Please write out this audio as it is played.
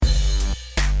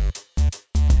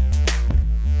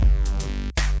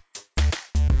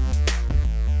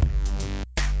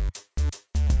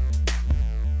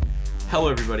Hello,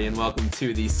 everybody, and welcome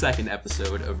to the second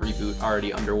episode of Reboot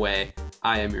already underway.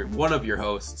 I am one of your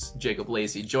hosts, Jacob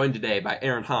Lacey, joined today by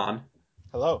Aaron Hahn.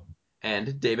 Hello.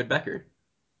 And David Becker.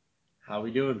 How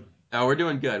we doing? Oh, we're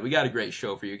doing good. We got a great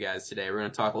show for you guys today. We're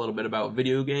going to talk a little bit about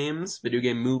video games, video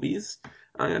game movies.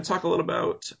 I'm going to talk a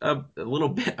little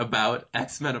bit about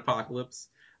X-Men Apocalypse.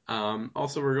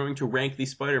 Also, we're going to rank the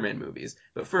Spider-Man movies.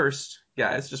 But first,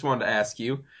 guys, just wanted to ask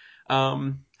you,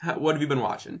 what have you been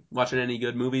watching? Watching any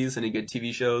good movies? Any good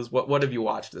TV shows? What have you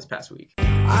watched this past week?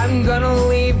 I'm gonna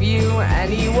leave you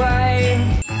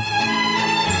anyway.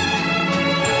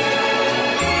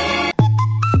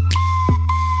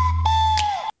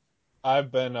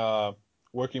 I've been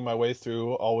working my way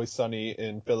through Always Sunny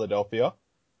in Philadelphia.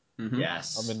 Mm-hmm.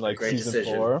 Yes. I'm in great season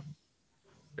decision. 4.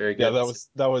 Very good. Yeah,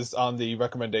 that was on the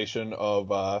recommendation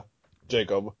of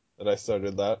Jacob that I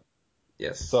started that.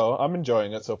 Yes. So I'm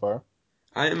enjoying it so far.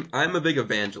 I'm a big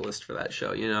evangelist for that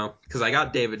show, because I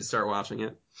got David to start watching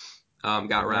it. Got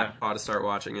Rappapaw to start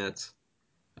watching it.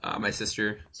 My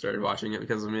sister started watching it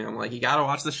because of me. I'm like, you gotta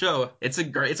watch the show. It's a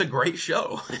great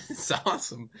show. It's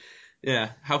awesome. Yeah.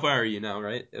 How far are you now,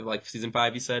 right? Like season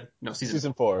 5, you said? No,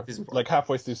 Season 4. Season 4. Like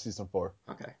halfway through season 4.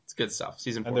 Okay. It's good stuff.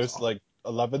 Season 4. And there's awesome.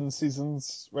 11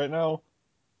 seasons right now.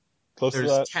 Close There's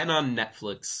to that. 10 on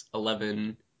Netflix.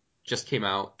 11 just came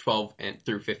out. 12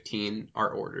 through 15 are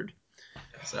ordered.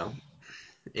 So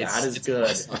God is good.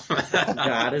 Awesome.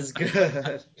 God is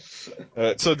good.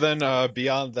 So then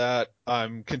beyond that,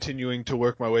 I'm continuing to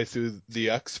work my way through the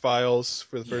X-Files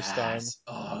for the first time.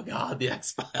 Oh god, the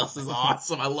X-Files is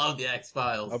awesome. I love the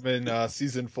X-Files. I'm in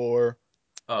season 4.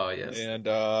 Oh yes. And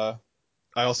I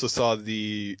also saw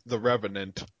the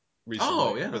Revenant recently.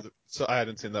 Oh yeah. So I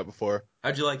hadn't seen that before.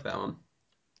 How'd you like that one?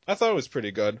 I thought it was pretty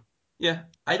good. Yeah,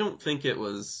 I don't think it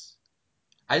was.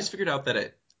 I just figured out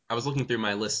that I was looking through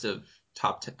my list of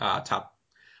I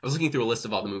was looking through a list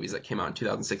of all the movies that came out in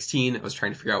 2016. I was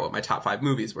trying to figure out what my top 5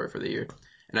 movies were for the year,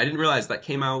 and I didn't realize that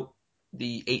came out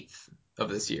the 8th of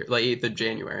this year, like 8th of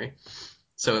January.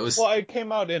 So it was. Well, it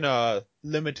came out in a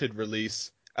limited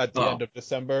release at the end of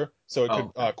December, so it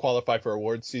could qualify for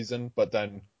award season, but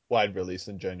then wide release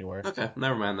in January. Okay,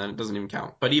 never mind then. It doesn't even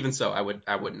count. But even so, I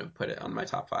wouldn't have put it on my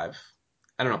top 5.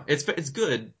 I don't know. It's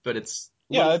good, but it's.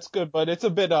 It's good, but it's a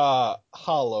bit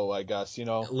hollow, I guess. A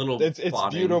little. It's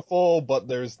beautiful, but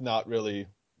there's not really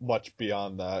much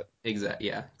beyond that.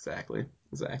 Yeah, exactly.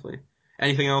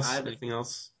 Anything else?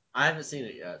 I haven't seen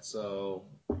it yet, so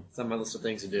it's on my list of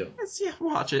things to do.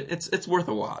 Watch it. It's worth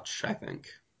a watch, I think.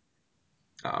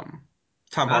 Tom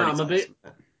Hardy's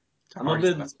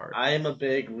the best part. I am a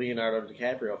big Leonardo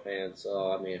DiCaprio fan,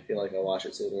 so I feel like I'll watch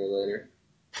it sooner or later.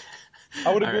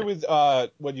 I would agree with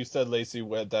what you said, Lacey,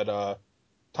 with that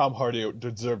Tom Hardy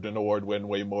deserved an award win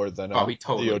way more than he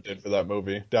totally Leo did for that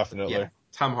movie. Definitely. Yeah,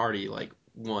 Tom Hardy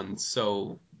won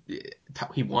so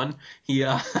he won. He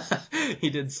he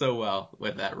did so well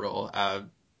with that role.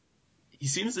 He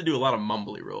seems to do a lot of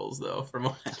mumbly roles though, from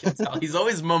what I can tell. He's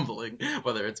always mumbling,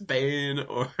 whether it's Bane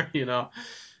or I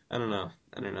don't know.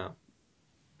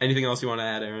 Anything else you want to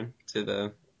add, Aaron, to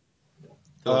the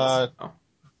list? Oh.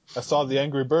 I saw the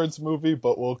Angry Birds movie,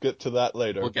 but we'll get to that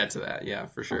later. We'll get to that, yeah,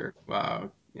 for sure.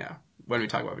 Yeah. When we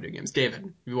talk about video games, David,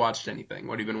 have you watched anything?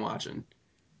 What have you been watching?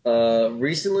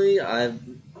 Recently, I've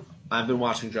been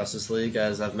watching Justice League,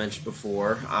 as I've mentioned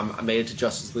before. I made it to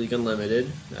Justice League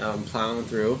Unlimited. I'm plowing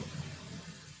through.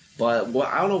 But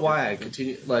I don't know why I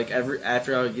continue.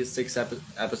 After I get 6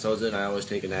 episodes in, I always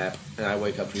take a nap, and I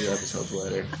wake up 2 episodes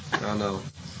later. I don't know.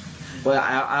 But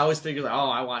I always figure,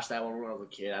 I watched that one when I was a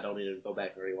kid. I don't need to go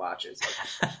back and rewatch it.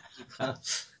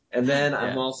 And then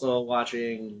I'm also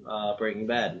watching Breaking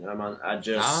Bad. I'm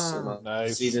on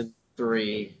season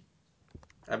 3.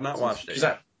 I've not watched it.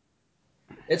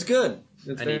 It's good.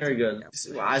 It's very good.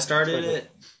 I started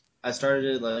it a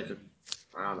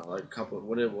couple.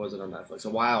 What was it on Netflix? A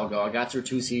while ago. I got through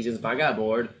 2 seasons, but I got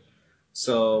bored.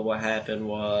 So what happened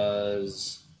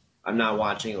was I'm not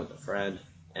watching it with a friend.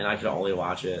 And I could only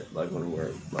watch it when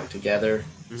we're together,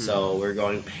 so we're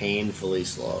going painfully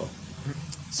slow.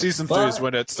 Season 3 is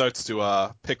when it starts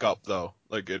to pick up, though.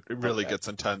 It really gets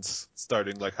intense,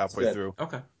 starting halfway through.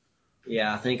 Okay.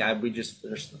 Yeah, I think we just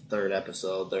finished the 3rd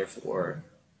episode, therefore,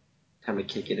 time to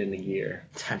kick it into gear.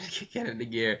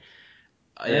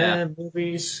 Yeah.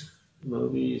 Movies.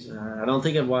 I don't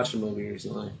think I've watched a movie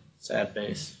recently. Sad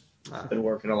face. I've been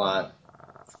working a lot.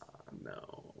 No.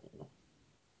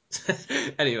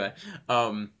 Anyway,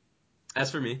 as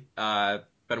for me, I've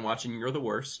been watching You're the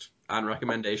Worst on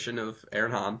recommendation of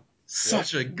Aaron Hahn.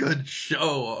 Such a good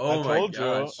show. Oh my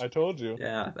gosh. I told you.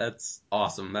 Yeah, that's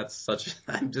awesome.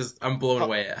 I'm blown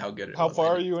away at how good it is. How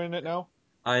far are you in it now?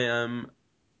 I am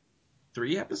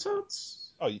 3 episodes.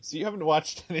 Oh, so you haven't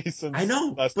watched any since I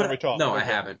know, last time we talked? no, I Okay.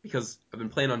 haven't because I've been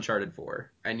playing Uncharted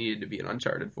 4. I needed to be in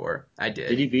Uncharted 4. I did.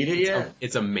 Did you beat it yet?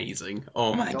 It's amazing.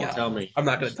 Oh my Don't god. tell me. I'm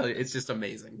not gonna tell you. It's just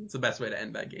amazing. It's the best way to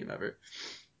end that game ever.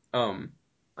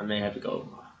 I may have to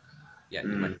go. Yeah, you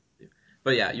might.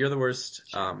 But yeah, You're the Worst.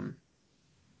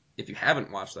 If you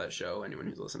haven't watched that show, anyone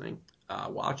who's listening,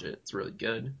 watch it. It's really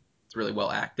good. It's really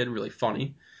well acted, really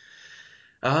funny.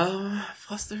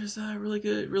 Plus there's a really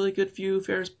good few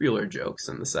Ferris Bueller jokes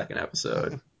in the second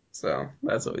episode. So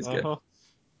that's always good. Uh-huh.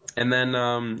 And then,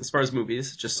 as far as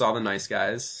movies, just saw The Nice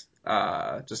Guys.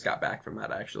 Just got back from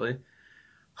that actually.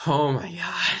 Oh my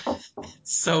god.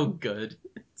 It's so good.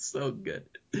 It's so good.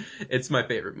 It's my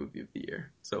favorite movie of the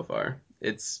year so far.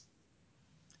 It's,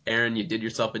 Aaron, you did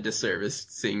yourself a disservice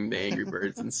seeing The Angry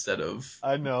Birds instead of,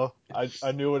 I know.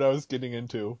 I knew what I was getting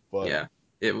into, but yeah,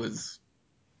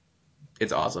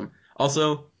 it's awesome.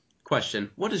 Also,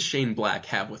 question, what does Shane Black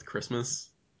have with Christmas?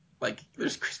 Like,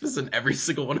 there's Christmas in every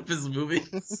single one of his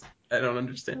movies. I don't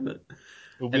understand it.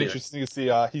 it'll be Anyway. interesting to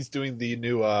see. He's doing the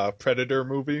new Predator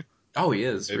movie. Oh, he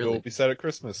is, Maybe really? it'll be set at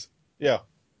Christmas. Yeah.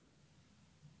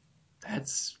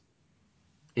 That's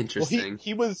Well, interesting.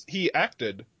 he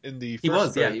acted in the He first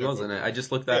was, yeah, he Predator was in movie. it. I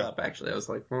just looked that Yeah. up, actually. I was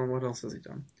like, well, what else has he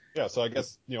done? Yeah, so I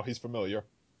guess he's familiar.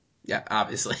 Yeah,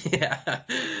 obviously. Yeah.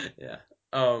 Yeah.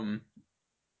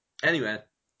 Anyway,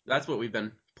 that's what we've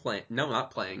been playing. No,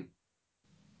 not playing.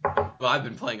 Well, I've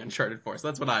been playing Uncharted 4, so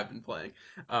that's what I've been playing.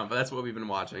 But that's what we've been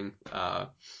watching,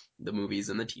 the movies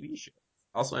and the TV show.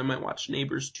 Also, I might watch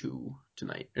Neighbors 2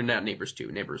 tonight. Or not Neighbors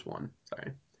 2, Neighbors 1,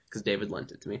 sorry. Because David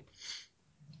lent it to me.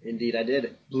 Indeed, I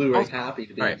did. Blu-ray copy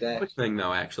to be Alright, exact. quick thing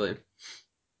though, actually.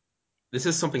 This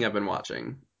is something I've been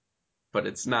watching, but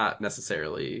it's not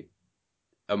necessarily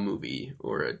a movie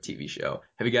or a TV show.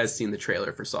 Have you guys seen the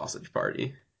trailer for Sausage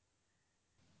Party?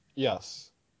 Yes.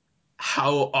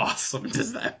 How awesome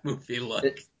does that movie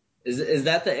look? Is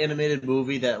that the animated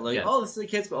movie that Yes. oh, this is the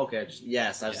kids? Okay,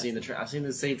 yes, I've Yes. seen I've seen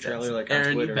the same trailer Yes. like Aaron,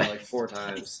 on you Twitter bet. like 4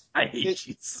 times. I hate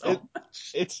you so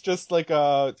much. It's just like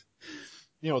that's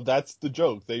the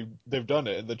joke. They've done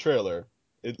it in the trailer.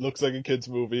 It looks like a kids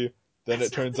movie. Then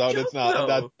That's it turns not the out it's joke, not, and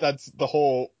though. that's the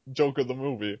whole joke of the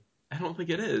movie. I don't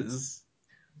think it is.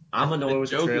 I'm annoyed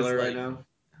with the joke is trailer right like- now.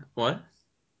 What?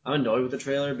 I'm annoyed with the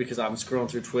trailer because I'm scrolling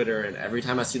through Twitter and every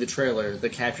time I see the trailer, the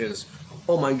caption is,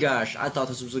 "Oh my gosh, I thought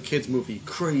this was a kids movie.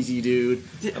 Crazy, dude."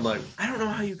 I'm like, I don't know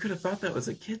how you could have thought that was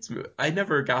a kids movie. I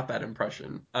never got that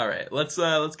impression. All right, let's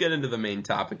get into the main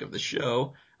topic of the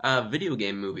show. Video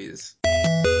game movies.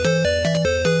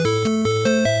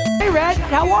 Hey, Red,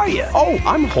 how are you? Oh,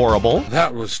 I'm horrible.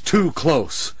 That was too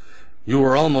close. You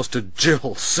were almost a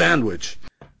Jill sandwich.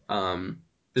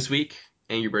 This week,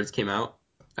 Angry Birds came out.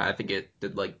 I think it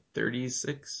did like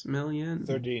 36 million.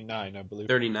 39, I believe.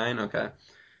 39, okay.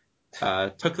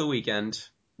 Took the weekend,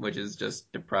 which is just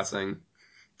depressing.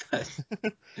 I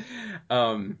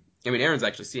mean, Aaron's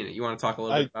actually seen it. You want to talk a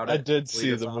little bit about it? I did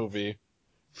see the movie,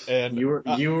 and you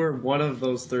were one of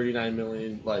those 39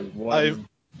 million one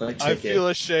ticket. I feel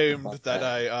ashamed that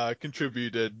I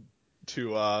contributed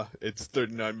to its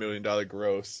 $39 million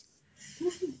gross.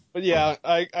 But yeah,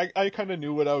 I kind of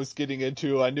knew what I was getting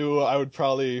into. I knew I would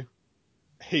probably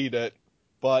hate it,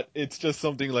 but it's just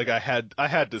something like I had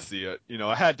to see it.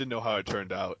 I had to know how it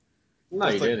turned out. No,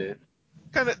 you didn't.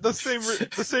 Kind of the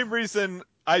same reason.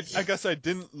 I guess I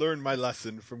didn't learn my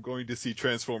lesson from going to see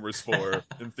Transformers 4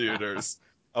 in theaters.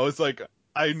 I was like,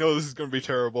 I know this is going to be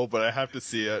terrible, but I have to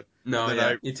see it. No, and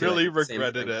then I really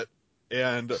regretted it,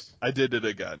 and I did it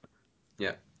again.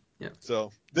 Yeah.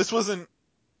 So this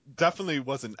definitely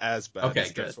wasn't as bad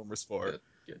as Transformers 4.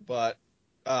 Good. But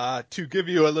to give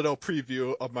you a little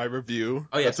preview of my review,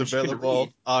 that's available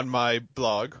on my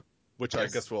blog, which I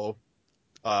guess we'll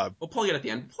plug it at the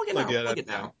end. Plug it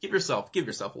now. Give yourself a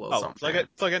little something.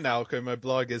 Plug it now. Okay, my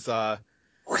blog is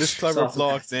this clever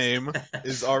blog name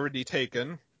is already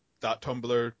taken.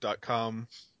 .tumblr.com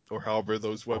or however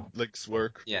those web links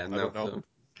work. Yeah, no clue.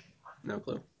 No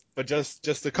clue. But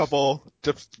just a couple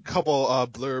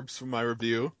blurbs from my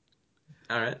review.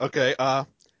 All right. Okay.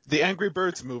 The Angry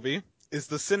Birds movie is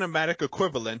the cinematic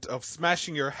equivalent of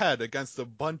smashing your head against a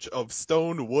bunch of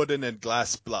stone, wooden, and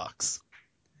glass blocks.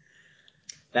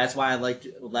 That's why I liked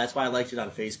it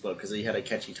on Facebook because he had a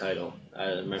catchy title. I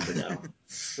remember now.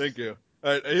 Thank you.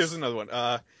 All right, here's another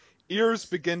one. Ears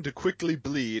begin to quickly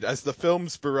bleed as the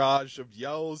film's barrage of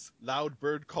yells, loud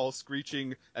bird call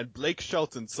screeching, and Blake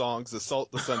Shelton songs assault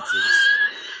the senses.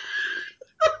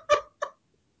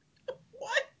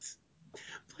 What?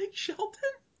 Blake Shelton?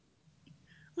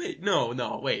 Wait,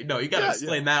 wait, no, you gotta Yeah,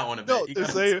 explain that one a bit. No, You gotta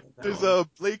explain that there's one. a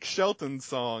Blake Shelton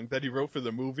song that he wrote for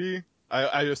the movie.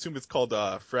 I assume it's called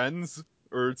Friends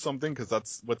or something because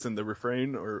that's what's in the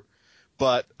refrain.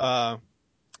 But What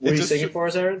it are you just singing for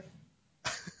us, Aaron?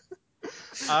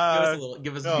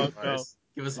 Give us a no, few bars.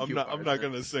 Give us a few bars. I'm not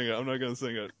gonna sing it. I'm not gonna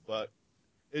sing it. But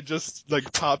it just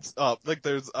like pops up. Like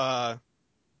there's the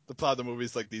plot of the movie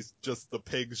is like the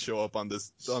pigs show up on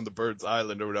the bird's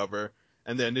island or whatever,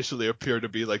 and they initially appear to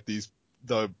be like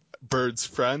the bird's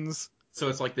friends. So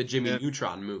it's like the Jimmy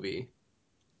Neutron movie,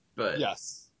 but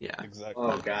Yes, yeah, exactly.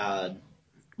 Oh God.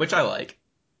 which I like.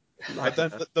 But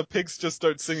then the pigs just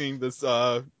start singing this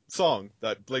song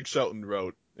that Blake Shelton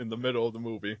wrote in the middle of the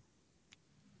movie,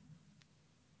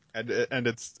 and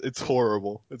it's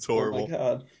horrible. It's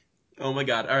horrible. Oh my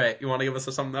god! All right, you want to give us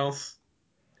something else?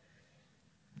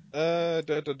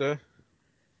 The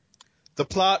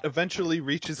plot eventually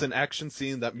reaches an action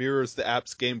scene that mirrors the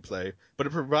app's gameplay, but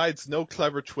it provides no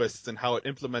clever twists in how it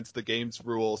implements the game's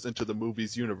rules into the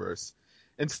movie's universe.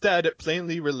 Instead, it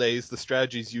plainly relays the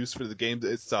strategies used for the game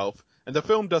itself, and the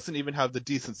film doesn't even have the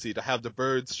decency to have the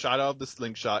birds shot out of the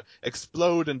slingshot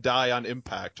explode and die on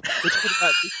impact, which could have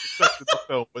at least affected the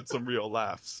film with some real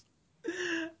laughs.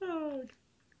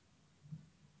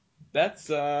 That's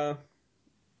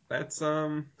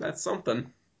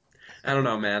something. I don't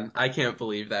know, man. I can't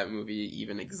believe that movie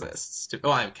even exists.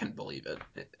 I can believe it.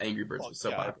 Angry Birds was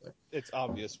so popular. It's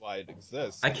obvious why it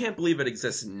exists. I can't believe it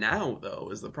exists now, though,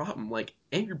 is the problem. Like,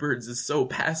 Angry Birds is so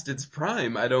past its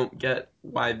prime. I don't get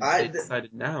why they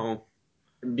decided now.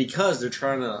 Because they're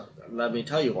trying to. Let me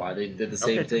tell you why. They did the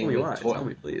same thing with Tell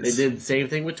me, please. They did the same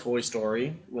thing with Toy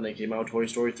Story when they came out with Toy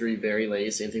Story 3 very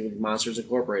late. Same thing with Monsters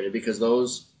Incorporated because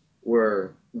those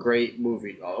were great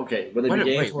movies. Okay, when they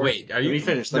began. Wait. Are you? Let me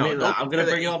finish. I'm gonna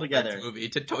bring it all together. Movie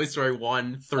to Toy Story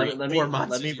 1, 3, let 4 me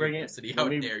Monsters bring University. How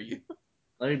dare you?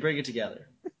 Let me bring it together.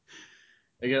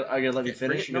 Are you gonna let me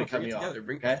finish? You're gonna cut me off.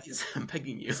 Please, I'm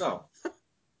begging you. So,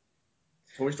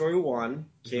 Toy Story 1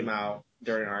 came out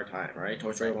during our time, right?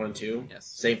 Toy Story 1 and 2. Yes.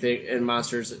 Same thing, and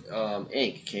Monsters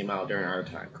Inc. came out during our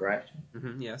time, correct?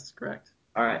 Mm-hmm, yes, correct.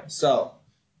 All right, so,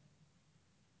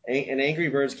 and Angry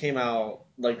Birds came out,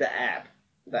 like the app.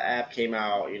 The app came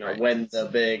out, when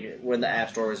the App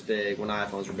Store was big, when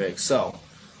iPhones were big. So,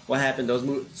 what happened? Those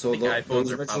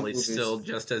iPhones are probably still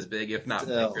just as big, if not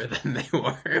bigger than they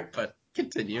were. But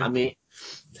continue. I mean,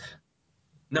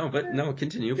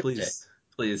 continue, please.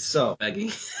 Please. So,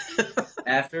 begging.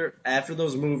 after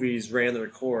those movies ran their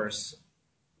course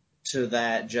to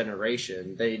that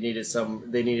generation, they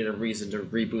needed a reason to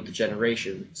reboot the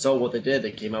generation. So what they did,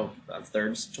 they came out with a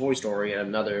third Toy Story and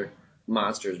another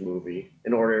Monsters movie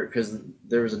because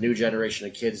there was a new generation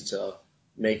of kids to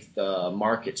make the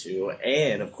market to,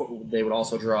 and of course they would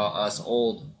also draw us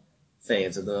old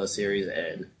fans of the series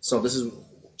in. So this is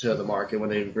to the market when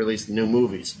they release the new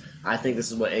movies. I think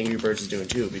this is what Angry Birds is doing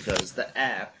too, because the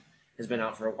app has been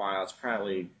out for a while. It's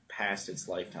probably past its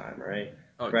lifetime, right?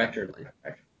 Oh, correct. Definitely.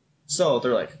 So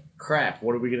they're like, crap,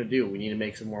 what are we going to do? We need to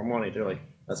make some more money. They're like,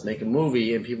 let's make a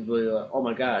movie. And people will be like, oh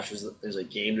my gosh, there's a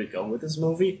game to go with this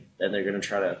movie? Then they're going to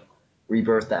try to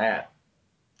rebirth the app.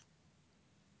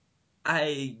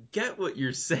 I get what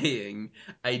you're saying.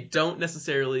 I don't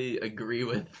necessarily agree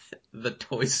with the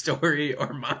Toy Story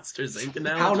or Monsters Inc.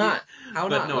 analogy. How not?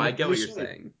 But no, I get what you're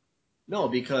saying. No,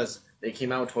 because they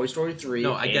came out with Toy Story 3.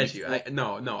 No, I get you. I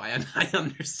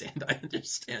understand. I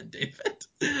understand, David.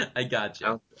 I got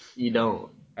you. You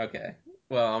don't. Okay.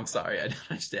 Well, I'm sorry. I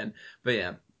don't understand. But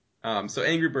yeah. So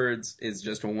Angry Birds is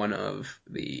just one of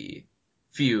the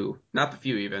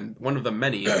one of the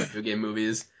many video game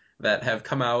movies that have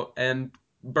come out and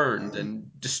burned and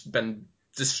just been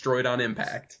destroyed on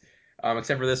impact.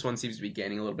 Except for this one seems to be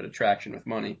gaining a little bit of traction with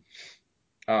money.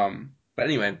 But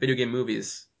anyway, video game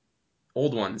movies.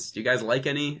 Old ones. Do you guys like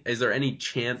any? Is there any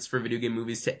chance for video game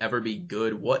movies to ever be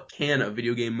good? What can a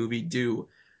video game movie do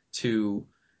to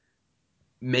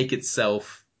make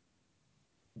itself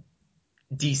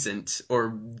decent or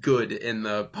good in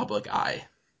the public eye,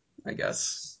 I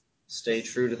guess? Stay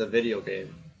true to the video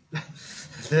game.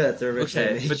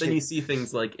 Okay, but then you see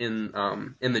things like in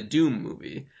the Doom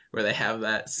movie where they have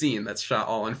that scene that's shot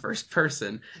all in first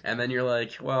person, and then you're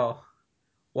like, well,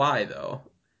 why though?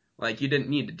 Like, you didn't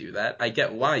need to do that. I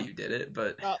get why you did it,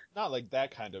 but not like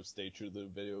that kind of stay true to the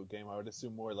video game. I would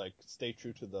assume more like stay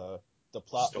true to the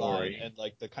plot line and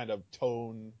like the kind of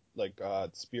tone, like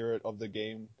spirit of the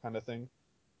game kind of thing.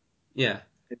 Yeah.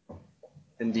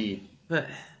 Indeed. But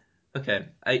okay,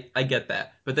 I get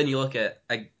that. But then you look at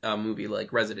a movie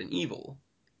like Resident Evil,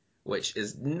 which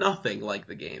is nothing like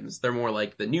the games. They're more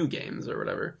like the new games or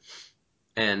whatever.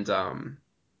 And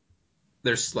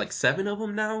there's like 7 of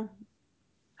them now.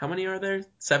 How many are there?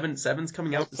 Seven's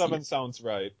coming out this year. 7 sounds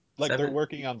right. Like they're 7?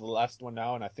 working on the last one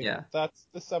now, and I think Yeah. that's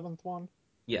the 7th one.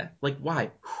 Yeah. Like,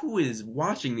 why? Who is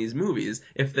watching these movies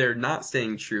if they're not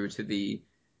staying true to the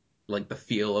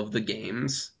feel of the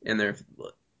games and they're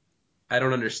I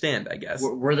don't understand, I guess.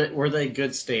 Were they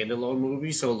good standalone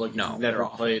movies? So like, if No, you've they're never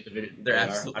awful. played the video, They're they are.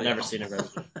 absolutely I've never awful. seen a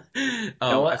Resident Evil. You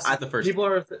know I've what? seen the first People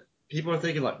are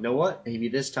thinking like, you know what? Maybe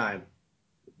this time,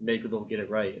 maybe they'll get it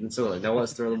right. And so like, you know what?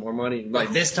 Let's throw a little more money.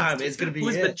 Like this time, it's gonna be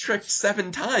Who's been it. tricked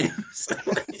 7 times?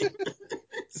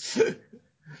 The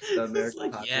It's American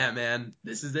like, populace. yeah, man,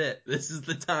 this is it. This is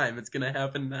the time. It's gonna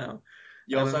happen now.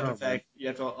 You I also don't have to know, man. you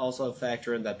have to also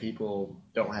factor in that people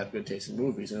don't have good taste in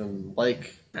movies, and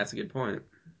like, That's a good point.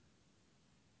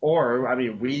 or I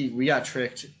mean, we got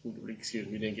tricked. Excuse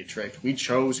me, we didn't get tricked. We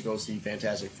chose to go see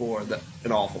Fantastic Four,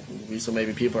 an awful movie. So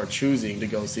maybe people are choosing to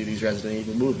go see these Resident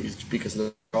Evil movies because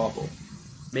they're awful.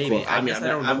 Maybe. Cool. I guess I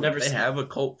don't know. I've never They seen. have a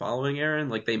cult following, Aaron.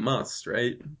 Like they must,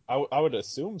 right? I would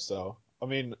assume so. I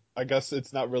mean, I guess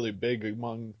it's not really big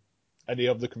among any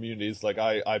of the communities like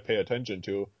I pay attention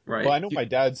to. Right. But I know my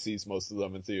dad sees most of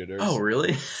them in theaters. Oh,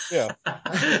 really? Yeah.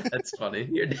 That's funny.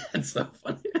 Your dad's so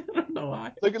funny. I don't know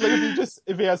why. Like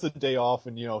if he has a day off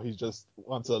and he just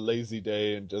wants a lazy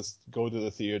day and just go to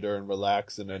the theater and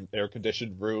relax in an air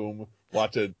conditioned room,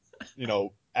 watch a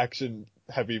action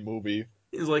heavy movie,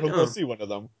 He's like, he'll go oh, see one of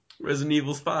them. Resident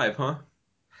Evil's 5, huh?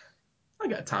 I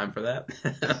got time for that.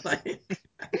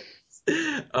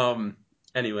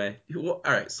 Anyway, all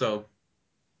right. So,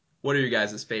 what are your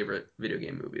guys' favorite video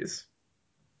game movies?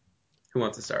 Who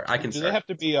wants to start? I can Do start.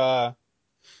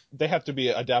 they have to be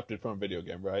adapted from a video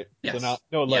game, right? Yes. So Yeah,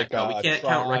 no, we can't count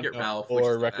Tron Wreck-It Ralph, which is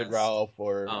or the Wreck-It best. Ralph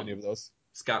or any of those.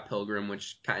 Scott Pilgrim,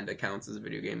 which kind of counts as a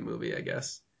video game movie, I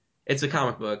guess. It's a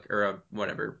comic book or a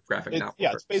whatever graphic novel.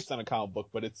 It's based on a comic book,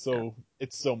 but it's so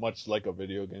much like a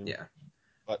video game. Yeah.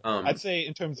 But I'd say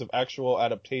in terms of actual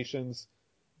adaptations,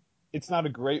 it's not a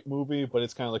great movie, but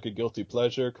it's kind of like a guilty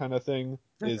pleasure kind of thing.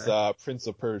 Okay. Is Prince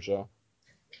of Persia?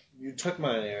 You took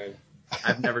mine, Aaron.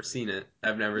 I've never seen it.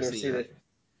 I've never seen it.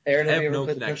 Aaron, I have you have ever no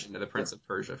played connection to the Prince of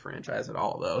Persia franchise at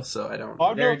all, though, so I don't. Well,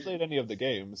 I've never Very- played any of the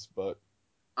games, but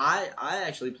I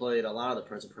actually played a lot of the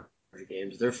Prince of Persia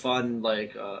games. They're fun,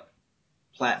 like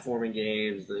platforming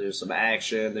games. There's some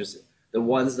action. There's the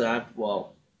ones that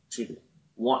excuse me,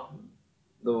 one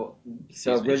the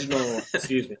Excuse me. original.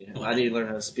 Excuse me, I need to learn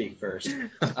how to speak first.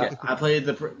 I played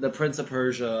the Prince of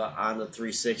Persia on the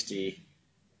 360,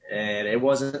 and it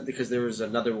wasn't because there was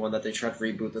another one that they tried to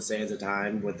reboot the Sands of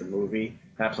Time with the movie.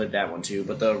 I played that one too,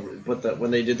 but when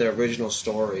they did the original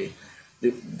story,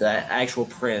 the actual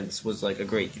prince was like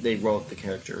they wrote the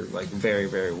character like very,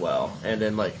 very well. And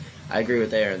then like I agree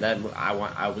with Aaron that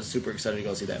I was super excited to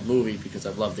go see that movie because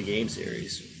I've loved the game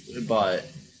series, but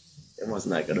it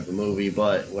wasn't that good of a movie.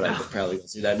 But would I probably go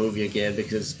see that movie again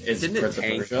because it's Didn't it Prince of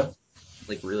tank? Persia?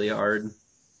 Like really hard.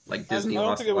 Like Disney I don't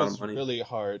lost think a it lot was of money. really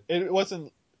hard. It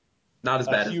wasn't Not as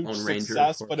a bad as huge Lone Ranger,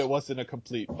 success, of but course. it wasn't a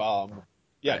complete bomb.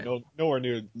 Yeah, Right. nowhere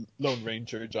near Lone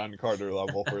Ranger, John Carter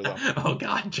level for them. Oh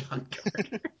God, John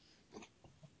Carter.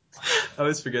 I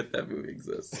always forget that movie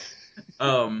exists.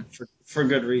 For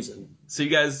good reason. So you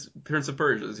guys, Prince of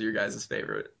Persia is your guys'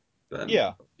 favorite. Then.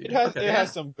 Yeah, Okay. it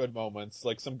has some good moments,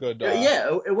 like some good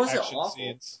It wasn't action awful.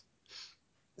 scenes.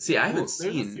 See, I haven't There's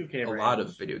a few seen a camera lot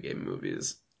angles. of video game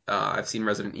movies. I've seen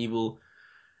Resident Evil,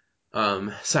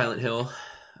 Silent Hill.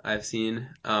 I've seen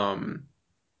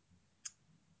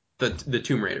the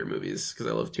Tomb Raider movies because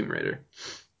I love Tomb Raider.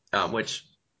 Which,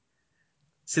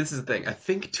 see, this is the thing. I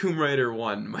think Tomb Raider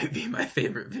 1 might be my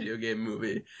favorite video game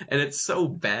movie, and it's so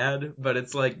bad, but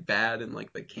it's like bad in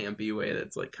like the campy way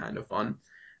that's like kind of fun.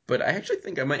 But I actually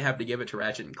think I might have to give it to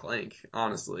Ratchet and Clank,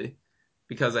 honestly,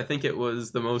 because I think it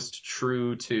was the most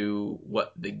true to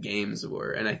what the games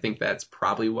were, and I think that's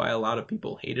probably why a lot of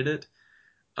people hated it.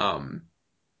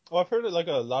 Well, I've heard like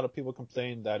a lot of people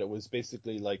complain that it was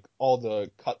basically like all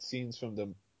the cutscenes from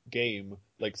the game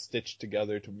like stitched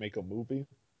together to make a movie.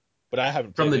 But I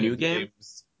haven't From played the any new of the game?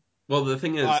 games. Well, the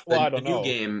thing is, I the don't new know.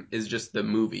 game is just the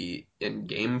movie in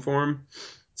game form,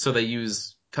 so they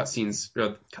use cutscenes.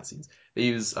 They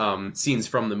use scenes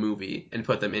from the movie and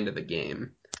put them into the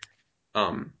game.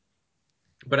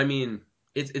 But I mean,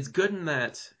 it's good in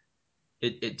that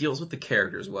it deals with the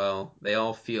characters well. They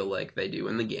all feel like they do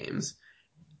in the games,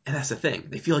 and that's the thing.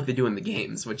 They feel like they do in the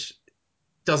games, which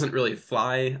doesn't really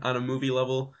fly on a movie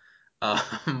level,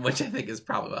 which I think is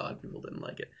probably why a lot of people didn't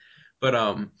like it. But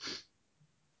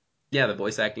yeah, the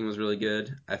voice acting was really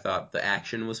good. I thought the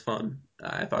action was fun.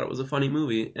 I thought it was a funny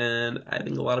movie, and I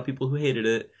think a lot of people who hated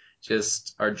it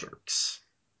just are jerks.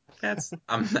 That's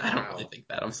I don't really think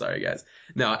that. I'm sorry, guys.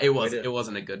 No, it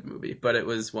wasn't a good movie, but it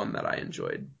was one that I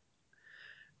enjoyed.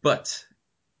 But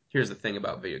here's the thing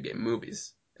about video game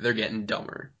movies. They're getting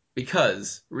dumber.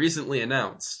 Because recently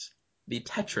announced the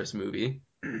Tetris movie,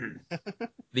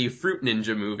 the Fruit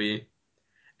Ninja movie,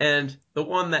 and the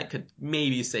one that could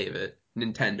maybe save it,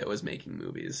 Nintendo is making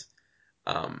movies.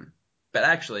 But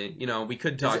actually, we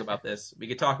could talk about this. We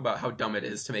could talk about how dumb it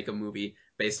is to make a movie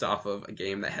based off of a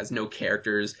game that has no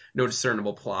characters, no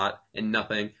discernible plot, and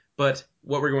nothing. But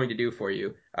what we're going to do for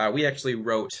you, we actually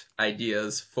wrote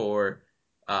ideas for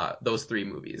those 3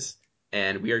 movies,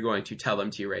 and we are going to tell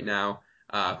them to you right now.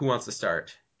 Who wants to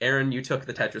start? Aaron, you took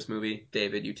the Tetris movie.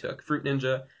 David, you took Fruit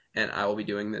Ninja, and I will be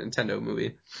doing the Nintendo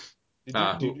movie.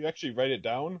 Did you actually write it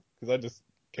down? Because I just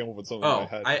came up with something in my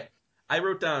head. I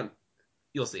wrote down.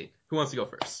 You'll see. Who wants to go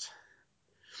first?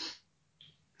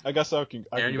 I guess I can.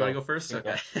 Aaron, you want to go first?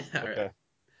 Okay. All Okay. right.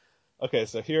 Okay,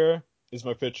 so here is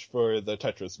my pitch for the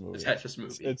Tetris movie. The Tetris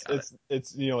movie. It's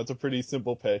it's a pretty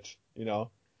simple pitch,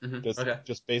 Mm-hmm.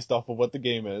 just based off of what the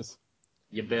game is.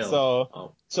 You build.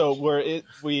 So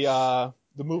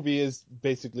the movie is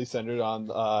basically centered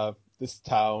on this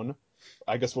town.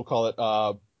 I guess we'll call it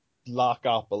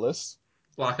Blockopolis.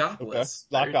 Blockopolis.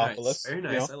 Okay. Blockopolis. Very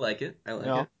nice. I like it.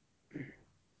 It.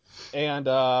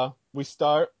 And we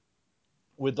start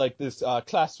with like this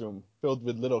classroom filled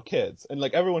with little kids, and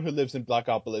like everyone who lives in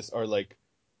Blockopolis are like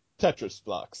Tetris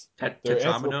blocks. They're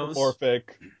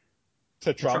anthropomorphic.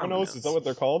 Tetrominoes? Is that what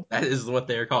they're called? That is what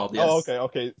they're called, yes. Oh,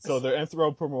 okay. So they're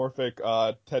anthropomorphic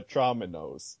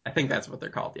tetrominoes. I think that's what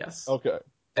they're called, yes. Okay.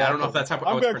 I don't know if that's how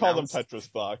I'm going to call them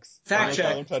Tetris blocks. Fact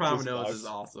check. Tetrominoes is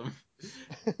awesome.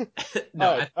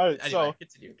 No, all right. Anyway, So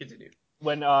continue.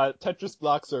 when Tetris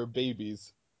blocks are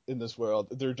babies in this world,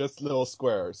 they're just little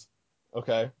squares.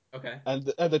 Okay. Okay. And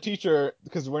the teacher,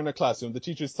 because we're in a classroom, the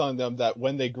teacher's telling them that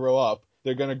when they grow up,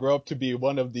 they're going to grow up to be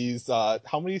one of these,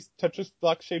 how many Tetris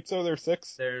block shapes are there?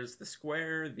 6? There's the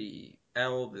square, the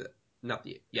L, the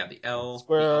L.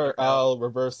 Square, L,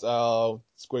 reverse L,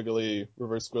 squiggly,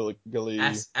 reverse squiggly.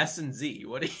 S and Z.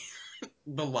 What do you,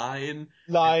 the line.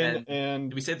 And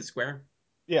did we say the square?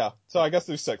 Yeah. So I guess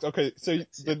there's 6. Okay. So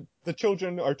the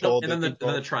children are told. No, and then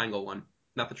the triangle one.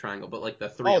 Not the triangle, but like the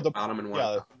 3 at the bottom and 1 yeah,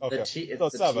 at the top. okay. The T, so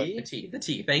the 7. T? The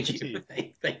T. Thank you.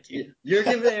 Thank you. You're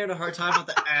giving Aaron a hard time about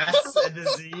the S and the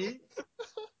Z.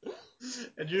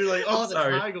 And you're like, the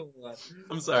triangle one.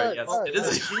 I'm sorry, yes. Right. It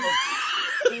is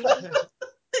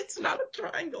It's not a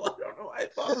triangle. I don't know why I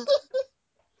thought.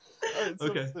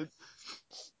 Okay.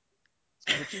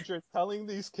 So the teacher is telling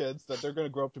these kids that they're going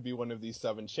to grow up to be one of these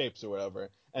 7 shapes or whatever,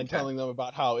 and telling them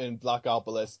about how in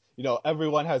Blockopolis,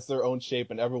 everyone has their own shape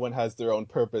and everyone has their own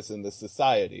purpose in this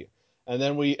society. And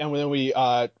then we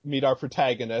meet our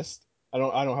protagonist. I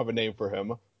don't have a name for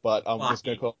him, but I'm just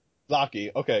going to call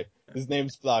Blocky. Okay, his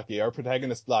name's Blocky. Our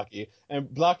protagonist Blocky,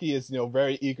 and Blocky is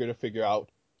very eager to figure out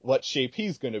what shape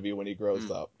he's going to be when he grows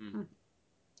up. Mm-hmm.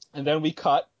 And then we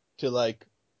cut to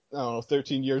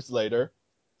 13 years later.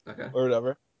 Okay. Or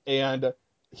whatever, and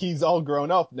he's all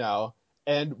grown up now,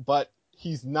 but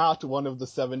he's not one of the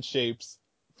 7 shapes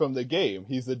from the game.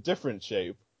 He's a different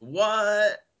shape.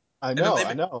 What? I know.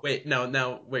 Wait,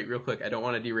 wait, real quick. I don't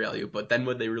want to derail you, but then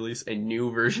would they release a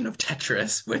new version of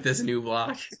Tetris with this new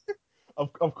block?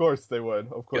 Of course they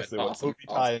would. Of course Good, they awesome, would.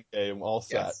 Movie tie-in game, all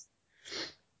set.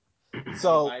 Yes.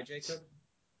 So, Buy, Jacob?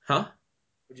 Huh?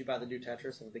 Would you buy the new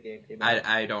Tetris if the game came out?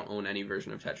 I don't own any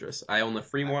version of Tetris. I own the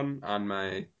free one on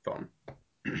my phone.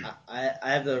 I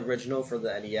have the original for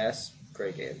the NES.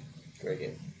 Great game.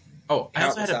 Oh, I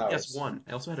also had a Countless PS1.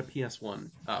 I also had a PS1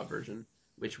 version,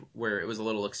 where it was a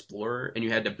little explorer, and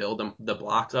you had to build the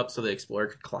blocks up so the explorer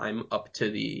could climb up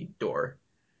to the door.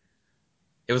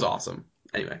 It was awesome.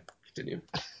 Anyway, continue.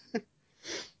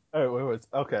 all right, wait.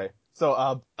 Okay,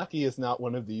 so Bucky is not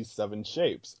one of these 7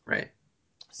 shapes. Right.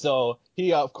 So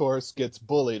he, of course, gets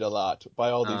bullied a lot by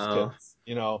all these kids,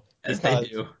 As because they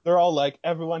do. they're all like,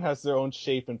 everyone has their own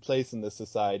shape and place in this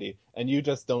society, and you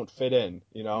just don't fit in,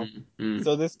 Mm-hmm.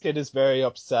 So this kid is very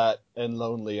upset and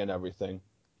lonely and everything.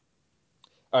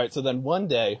 All right, so then one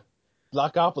day,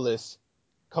 Blockopolis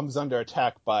comes under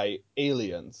attack by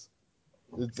aliens.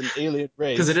 It's an alien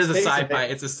race. Because it is a Space sci-fi.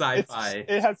 Invaders. It's a sci-fi.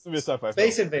 It has to be a sci-fi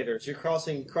Space film. Invaders. You're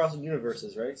crossing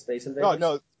universes, right? Space Invaders.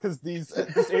 No, because these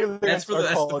aliens That's for are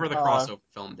the called, crossover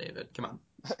film, David. Come on.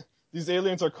 these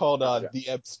aliens are called the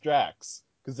Abstracts,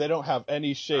 because they don't have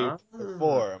any shape or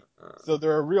form. So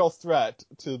they're a real threat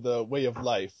to the way of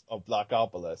life of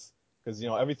Blockopolis. Because,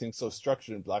 everything's so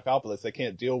structured in Blockopolis, they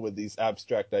can't deal with these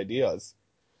abstract ideas.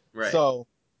 Right. So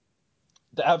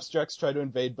the Abstracts try to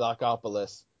invade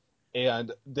Blockopolis,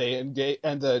 and they engage,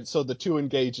 so the two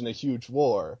engage in a huge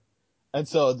war. And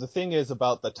so the thing is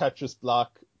about the Tetris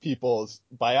block people's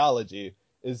biology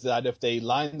is that if they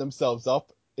line themselves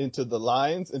up into the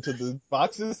lines, into the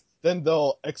boxes, then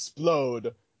they'll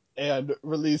explode and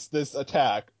release this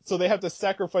attack. So they have to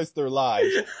sacrifice their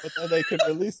lives, but then they can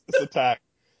release this attack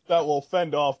that will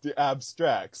fend off the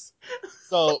abstracts.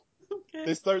 So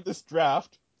they start this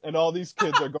draft, and all these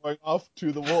kids are going off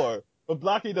to the war. But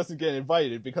Blocky doesn't get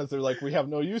invited because they're like, we have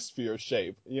no use for your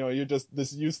shape. You know, you're just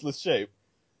this useless shape.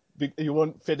 You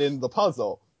won't fit in the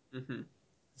puzzle. Mm-hmm.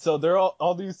 So they're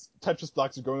all these Tetris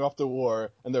blocks are going off to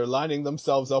war, and they're lining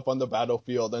themselves up on the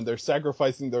battlefield, and they're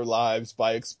sacrificing their lives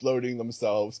by exploding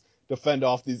themselves to fend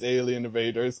off these alien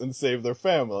invaders and save their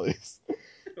families.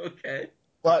 Okay.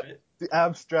 But Right. the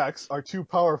abstracts are too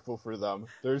powerful for them.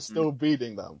 They're still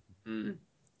beating them. Mm.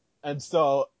 And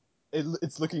so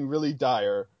it's looking really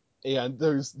dire, and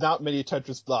there's not many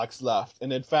Tetris blocks left.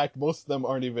 And in fact, most of them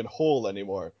aren't even whole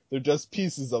anymore. They're just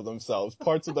pieces of themselves.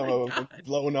 Parts of them have been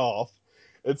blown off.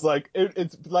 It's like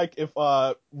if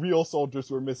real soldiers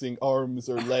were missing arms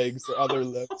or legs or other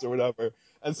limbs or whatever.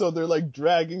 And so they're like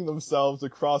dragging themselves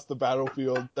across the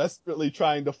battlefield, desperately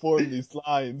trying to form these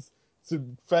lines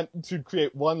to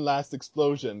create one last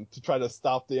explosion to try to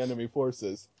stop the enemy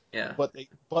forces. Yeah.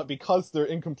 But because they're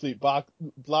incomplete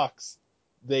blocks,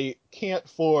 they can't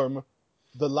form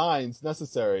the lines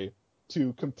necessary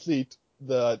to complete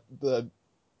the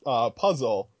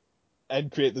puzzle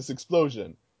and create this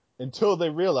explosion until they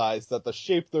realize that the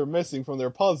shape they're missing from their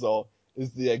puzzle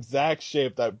is the exact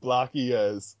shape that Blocky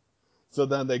is. So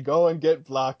then they go and get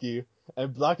Blocky,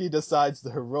 and Blocky decides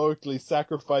to heroically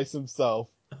sacrifice himself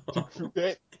to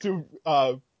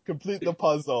complete the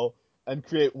puzzle and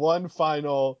create one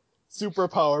final super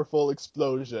powerful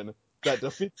explosion that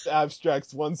defeats the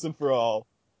abstracts once and for all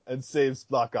and saves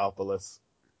Blockopolis.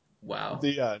 Wow.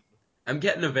 The end. I'm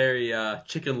getting a very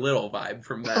Chicken Little vibe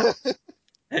from that.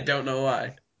 I don't know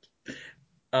why.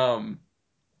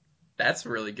 That's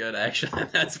really good actually.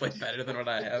 That's way better than what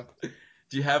I have.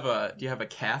 Do you have a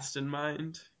cast in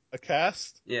mind? A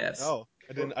cast? Yes. No,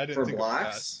 I didn't For think of a cast.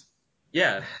 blocks?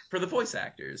 Yeah, for the voice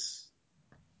actors.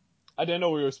 I didn't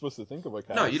know we were supposed to think of a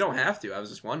cast. No, you don't have to. I was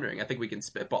just wondering. I think we can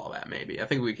spitball that maybe. I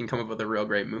think we can come up with a real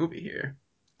great movie here.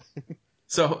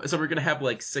 So we're gonna have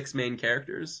like 6 main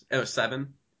characters. Oh,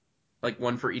 7, like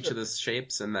one for each of the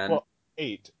shapes, and then Well,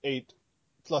 8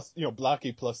 plus,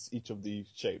 Blocky plus each of the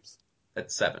shapes.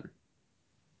 that's 7.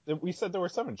 We said there were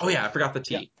 7 shapes. Oh yeah, I forgot the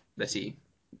T. Yeah. The T.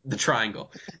 The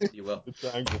triangle, if you will. The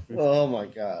triangle. Oh my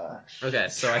gosh. Okay,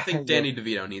 so I think Danny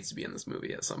DeVito needs to be in this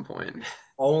movie at some point.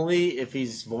 Only if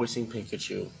he's voicing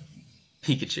Pikachu.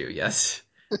 Pikachu, yes.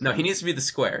 No, he needs to be the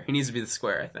square. He needs to be the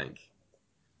square, I think.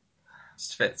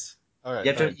 Just fits. All right.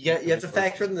 You have to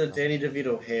factor in the Danny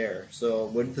DeVito hair. So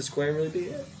wouldn't the square really be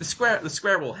it? The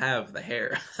square will have the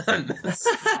hair.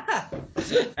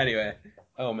 Anyway,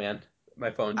 oh man,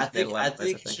 my phone just made a I loud noise.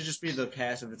 think it should just be the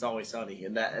cast of It's Always Sunny,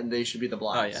 and they should be the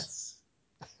blocks. Oh yes.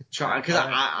 Because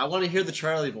I want to hear the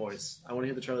Charlie voice. I want to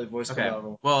hear the Charlie voice come Okay.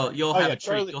 out. Well, you'll have a treat.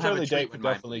 Charlie, You'll have Charlie a treat Day when could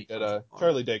my definitely movie get comes a along.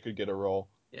 Charlie Day could get a role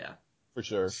Yeah. for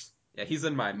sure. Yeah, he's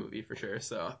in my movie for sure.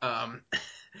 So,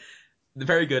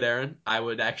 very good, Aaron. I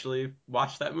would actually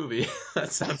watch that movie.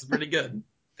 That sounds pretty good.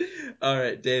 All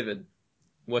right, David,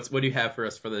 what do you have for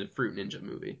us for the Fruit Ninja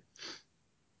movie?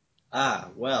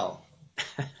 Well,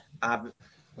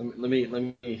 let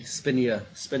me spin you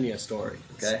a story.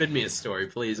 Okay. Spin me a story,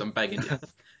 please. I'm begging you.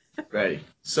 Ready.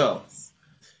 So,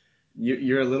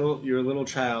 you're a little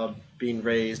child being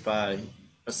raised by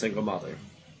a single mother.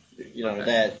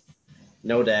 Okay.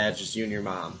 No dad, just you and your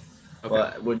mom. Okay.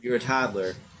 But when you're a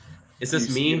toddler, Is this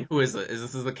you me? see- Who is it? Is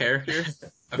this the character?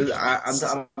 I'm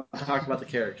talking about the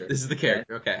character. This is the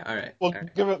character. Okay. All right. Well, All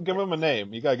right. give him a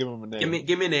name. You gotta give him a name.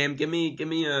 Give me a name. Give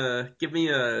me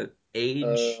a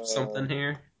age something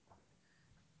here.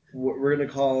 We're gonna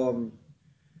call him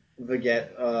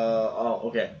Vegeta.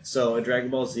 Okay. So in Dragon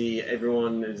Ball Z,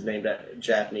 everyone is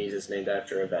Japanese is named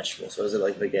after a vegetable. So is it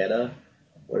like Vegeta?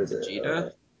 What is it?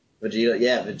 Vegeta? Vegeta.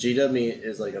 Yeah, Vegeta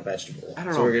is like a vegetable. I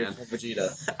don't so know, we're man. gonna call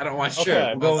Vegeta. I don't watch. Sure, Okay,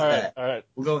 we'll go with all that. right, all right.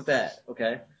 We'll go with that.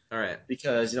 Okay. All right.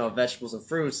 Because vegetables and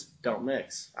fruits don't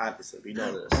mix. Obviously, we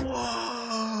know this.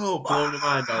 Whoa! Blown my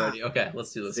mind already. Okay,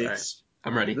 let's do this. See, All right.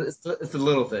 I'm ready. It's the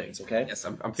little things, okay? Yes,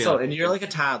 I'm So, feeling. and you're like a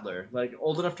toddler, like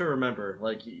old enough to remember,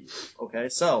 okay?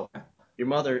 So, your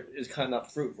mother is cutting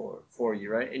up fruit for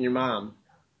you, right? And your mom,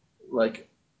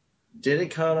 didn't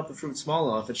cut up the fruit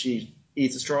small enough, and she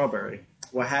eats a strawberry.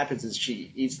 What happens is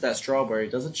she eats that strawberry,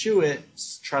 doesn't chew it,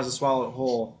 tries to swallow it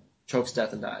whole, chokes to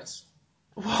death, and dies.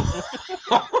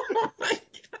 Oh my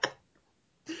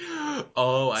god.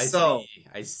 Oh, I So, see.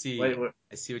 I see. wait,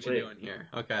 I see what you're wait. doing here.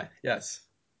 Okay. Yes.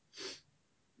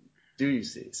 Do you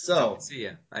see? I So, see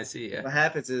ya. I see ya. what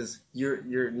happens is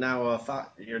you're now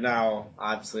you're now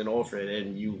obviously an orphan,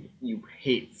 and you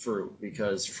hate fruit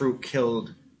because fruit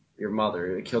killed your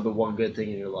mother. It killed the one good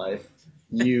thing in your life.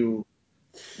 You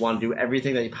want to do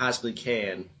everything that you possibly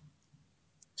can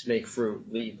to make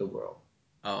fruit leave the world.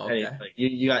 Oh, And okay.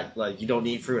 you got you don't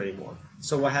need fruit anymore.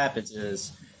 So what happens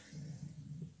is,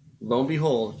 lo and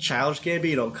behold, Childish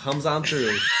Gambino comes on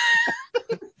through,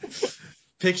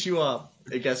 picks you up,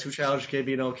 and guess who Childish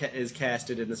Gambino is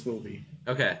casted in this movie?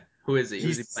 Okay. Who is he?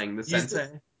 Who's he He's- playing? The he's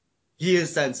sensei? He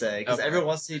is Sensei, because Okay. everyone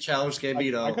wants to see Childish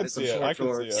Gambino I can in some see it, I short can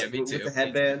see shorts it. Yeah, me with too, the me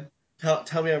headband.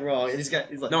 Tell me I'm wrong. And he's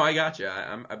like, No, I got you.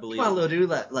 I believe. come on, little dude,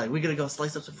 like we're gonna go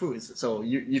slice up some fruit. So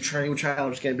you train with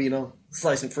Childish Gambino,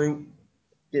 slicing fruit,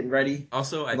 getting ready.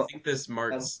 Also, I think this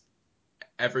marks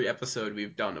every episode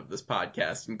we've done of this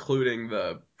podcast, including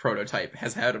the prototype,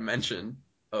 has had a mention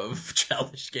of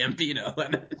Childish Gambino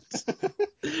in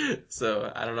it.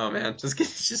 So I don't know, man.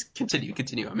 Just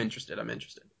continue. I'm interested.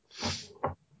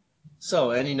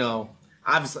 So, and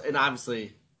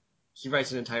obviously, he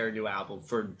writes an entire new album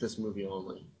for this movie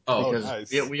only. Oh, because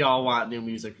nice. we all want new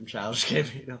music from Childish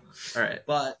Gambino. all right.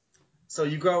 But so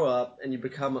you grow up and you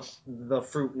become the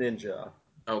fruit ninja,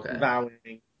 Okay.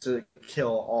 vowing to kill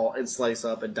all and slice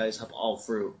up and dice up all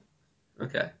fruit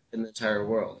Okay. in the entire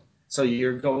world. So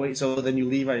then you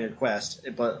leave on your quest,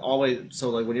 but always, so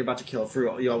like when you're about to kill a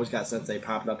fruit, you always got Sensei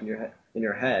popping up in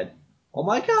your head. Oh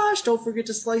my gosh! Don't forget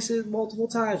to slice it multiple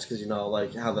times, because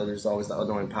like how there's always the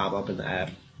annoying pop up in the app.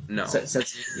 No.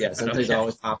 Sensei's Okay.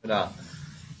 always popping up.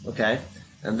 Okay,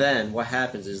 and then what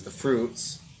happens is the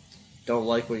fruits don't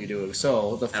like what you're doing,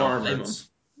 so the I don't blame farmers,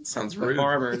 Sounds the rude.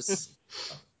 farmers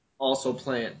also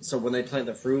plant. So when they plant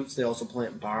the fruits, they also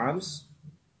plant bombs.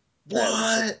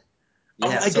 What?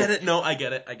 Yeah, oh, I get it. No, I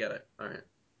get it. All right.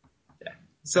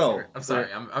 So I'm sorry.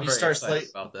 I'm he very starts excited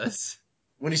about this.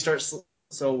 when he starts.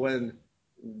 So when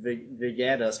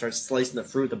Vegeta starts slicing the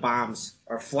fruit, the bombs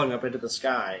are flung up into the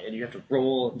sky, and you have to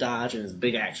roll, dodge, and it's a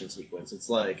big action sequence. It's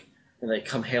like, and they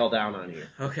come hail down on you.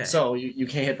 Okay. So you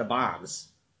can't hit the bombs.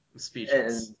 I'm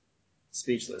speechless. And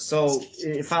speechless. So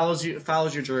it follows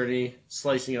your journey,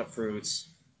 slicing up fruits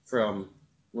from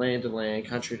land to land,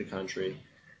 country to country,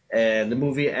 and the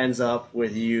movie ends up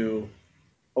with you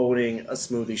owning a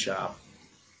smoothie shop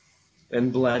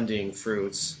and blending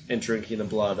fruits and drinking the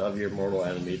blood of your mortal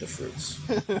enemy, the fruits,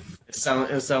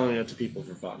 and selling it to people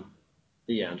for fun.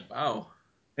 The end. Wow.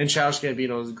 And Childish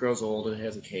Gambino grows old and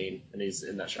has a cane, and he's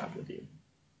in that shop with you.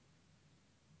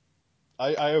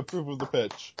 I approve of the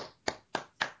pitch.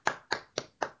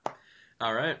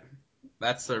 All right.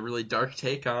 That's a really dark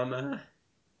take on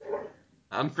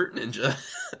Fruit Ninja.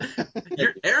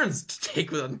 Aaron's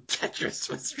take on Tetris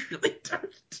was really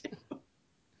dark too.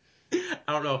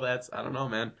 I don't know,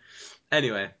 man.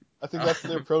 Anyway, I think that's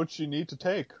the approach you need to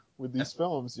take with these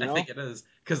films, you know? I think it is,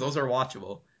 because those are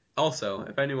watchable. Also,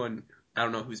 if anyone, I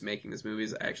don't know who's making this movie,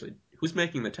 who's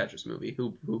making the Tetris movie?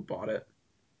 Who bought it?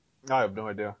 I have no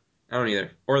idea. I don't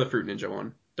either. Or the Fruit Ninja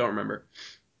one. Don't remember.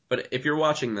 But if you're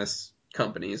watching this,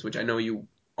 companies, which I know you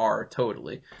are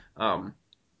totally,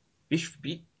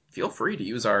 feel free to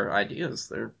use our ideas.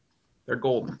 They're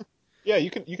golden. Yeah, you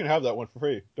can have that one for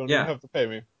free. Don't even have to pay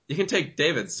me. You can take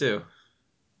David's too.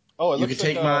 Oh, You can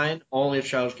take mine only if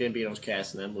Childish Gambino's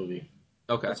cast in that movie.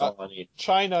 Okay. That's all I need.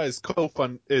 China is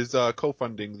co-funding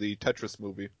the Tetris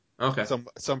movie. Okay.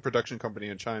 Some production company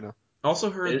in China. Also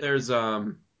heard there's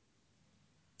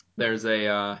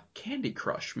a Candy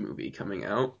Crush movie coming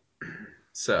out.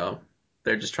 So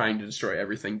they're just trying to destroy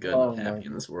everything good and happy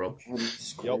in this world.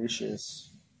 Goodness gracious.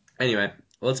 Anyway,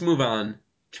 let's move on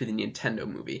to the Nintendo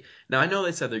movie. Now, I know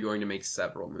they said they're going to make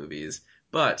several movies,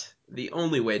 but the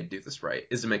only way to do this right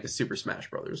is to make a Super Smash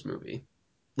Brothers movie.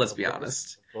 Let's be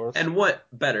honest. And what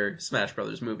better Smash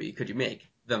Brothers movie could you make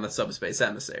than the Subspace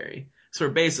Emissary? So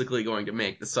we're basically going to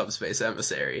make the Subspace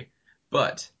Emissary,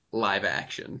 but live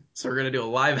action. So we're going to do a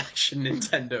live action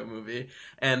Nintendo movie.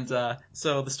 And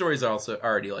so the stories are also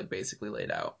already basically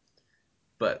laid out.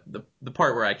 But the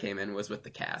part where I came in was with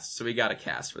the cast. So we got a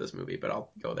cast for this movie, but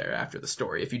I'll go there after the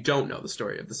story. If you don't know the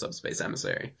story of the Subspace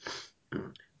Emissary,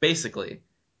 basically,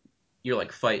 you're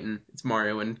fighting. It's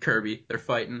Mario and Kirby. They're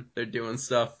fighting. They're doing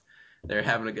stuff. They're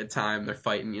having a good time. They're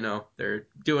fighting, They're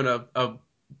doing a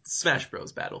Smash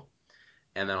Bros. Battle.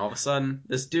 And then all of a sudden,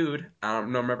 this dude, I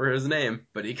don't remember his name,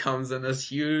 but he comes in this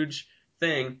huge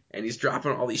thing, and he's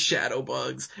dropping all these shadow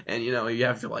bugs, and you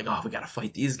have to we gotta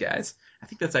fight these guys. I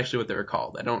think that's actually what they were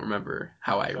called. I don't remember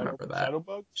how I remember that. Shadow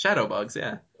bugs? Shadow bugs,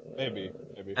 yeah. Maybe.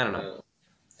 I don't know.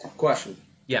 Question.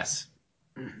 Yes.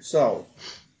 So,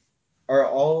 are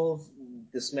all of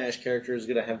the Smash characters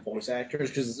gonna have voice actors?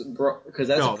 Because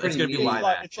that's No, a it's pretty gonna be neat. live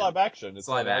action. It's live action. It's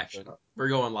live action. We're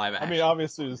going live action. I mean,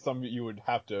 obviously, there's some you would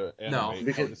have to animate.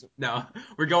 because- No,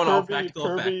 we're going all Kirby,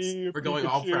 practical effects. We're going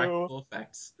all Pikachu. practical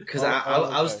effects. Because Oh,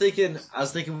 I was okay.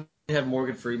 thinking we have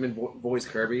Morgan Freeman voice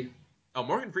Kirby. Oh,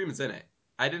 Morgan Freeman's in it.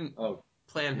 I didn't Oh,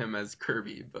 plan him as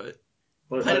Kirby, but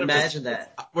but Planet of imagine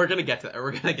that. we're gonna get to that.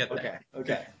 We're gonna get there.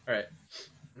 Okay. All right.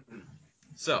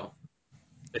 So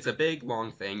it's a big,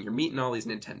 long thing. You're meeting all these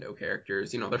Nintendo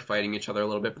characters. They're fighting each other a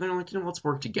little bit, but they're like, let's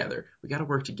work together. We gotta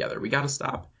work together. We gotta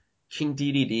stop King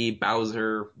DDD,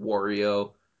 Bowser,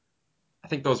 Wario. I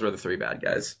think those were the three bad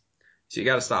guys. So you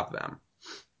gotta stop them.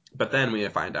 But then we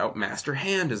find out Master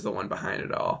Hand is the one behind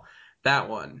it all. That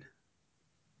one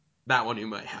you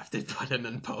might have to put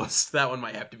in post. That one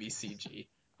might have to be CG.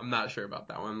 I'm not sure about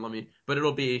that one. But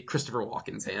it'll be Christopher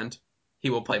Walken's hand. He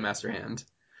will play Master Hand.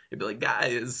 He'd be like,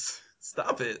 guys,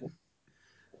 stop it.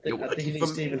 I think you need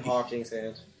Stephen Hawking's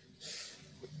hand.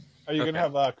 Are you Okay. gonna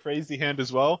have a crazy hand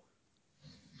as well?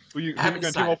 Who you haven't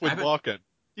gonna team up with decided. Walken?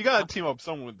 You gotta team up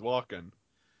someone with Walken.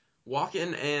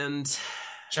 Walken and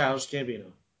Childish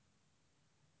Gambino.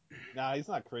 Nah, he's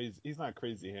not crazy. He's not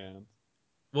crazy hand.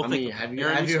 we'll I think mean, of have it. you-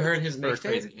 Aaron, have you start heard thinking his for a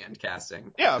mixtape? crazy hand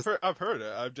casting? Yeah, I've heard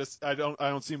it. I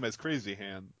don't see him as crazy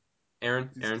hand. Aaron,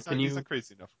 He's can not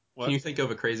crazy enough. What? Can you think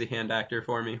of a crazy hand actor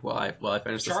for me while I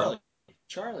finish this up?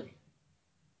 Charlie.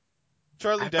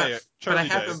 Charlie Day. But I Charlie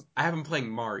have Day. I have him playing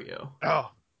Mario.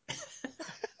 Oh,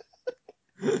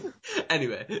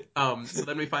 Anyway, so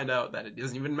then we find out that it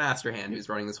isn't even Master Hand who's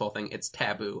running this whole thing. It's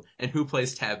Taboo. And who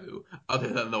plays Taboo other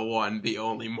than the one, the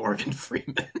only Morgan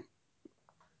Freeman?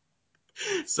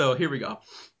 So here we go.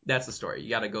 That's the story. You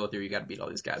gotta go through, you gotta beat all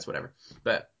these guys, whatever.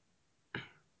 But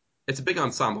it's a big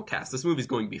ensemble cast. This movie's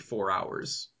going to be 4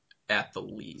 hours at the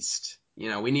least.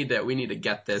 We need to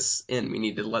get this in. We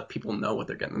need to let people know what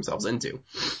they're getting themselves into.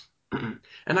 And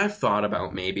I've thought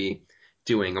about maybe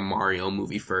doing a Mario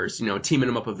movie first, teaming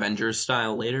them up Avengers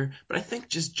style later, but I think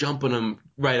just jumping them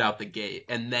right out the gate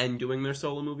and then doing their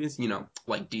solo movies,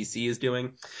 like DC is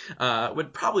doing,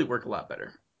 would probably work a lot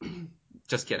better.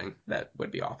 Just kidding. That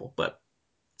would be awful, but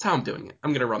that's how I'm doing it.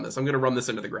 I'm going to run this. I'm going to run this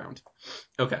into the ground.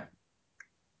 Okay.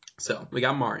 So we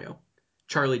got Mario.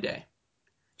 Charlie Day.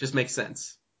 Just makes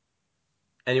sense.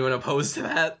 Anyone opposed to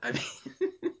that? I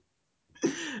mean,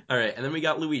 all right. And then we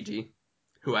got Luigi,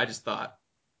 who I just thought,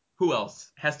 who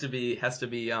else has to be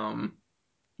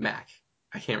Mac?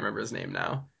 I can't remember his name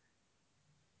now.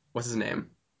 What's his name?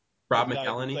 Rob the guy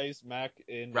who McElhenney. plays Mac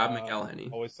in Rob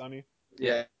McElhenney. Always Sunny.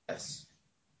 Yes.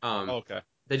 Oh, okay.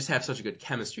 They just have such a good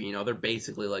chemistry. They're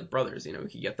basically like brothers. We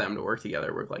could get them to work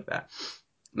together, work like that.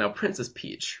 Now, Princess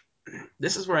Peach.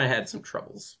 This is where I had some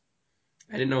troubles.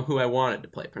 I didn't know who I wanted to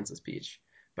play Princess Peach,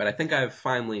 but I think I've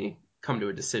finally come to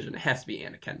a decision. It has to be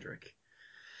Anna Kendrick.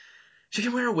 She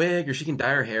can wear a wig or she can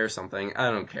dye her hair or something.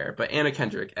 I don't care. But Anna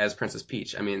Kendrick as Princess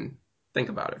Peach. I mean, think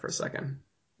about it for a second.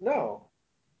 No.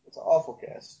 It's an awful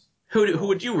cast. Who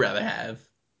would you rather have?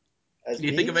 As Can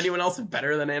you think of Peach? anyone else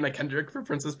better than Anna Kendrick for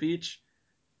Princess Peach?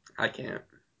 I can't.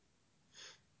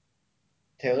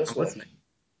 Taylor I'm Swift. listening.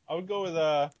 I would go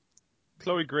with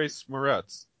Chloe Grace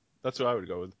Moretz. That's who I would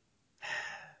go with.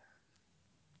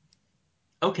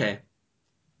 Okay.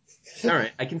 All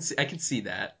right. I can see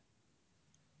that.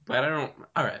 But I don't.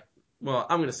 All right. Well,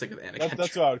 I'm gonna stick with Anna Kendrick.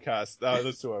 That's who I would cast.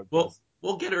 That's who I would cast.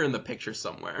 We'll get her in the picture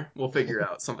somewhere. We'll figure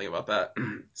out something about that.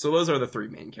 So those are the three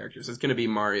main characters. It's gonna be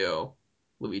Mario,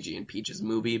 Luigi, and Peach's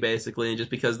movie, basically, just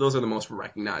because those are the most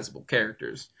recognizable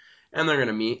characters. And they're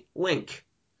gonna meet Link.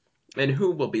 And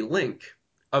who will be Link,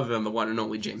 other than the one and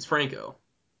only James Franco?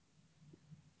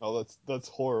 Oh, that's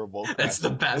horrible. That's the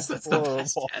best. That's the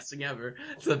best horrible. casting ever.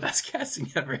 It's the best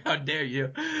casting ever. How dare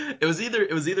you? It was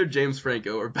either James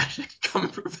Franco or Benedict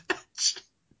Cumberbatch.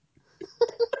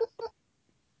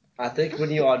 I think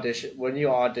when you audition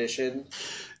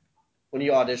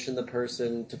the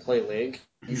person to play Link,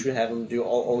 you should have him do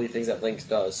only things that Link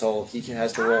does. So he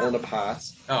has to roll in a pot.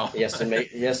 Oh, He has to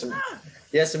make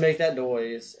that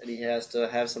noise, and he has to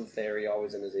have some fairy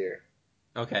always in his ear.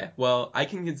 Okay. Well, I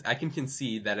can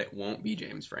concede that it won't be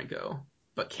James Franco,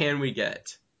 but can we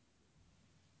get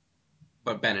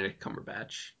a Benedict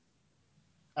Cumberbatch?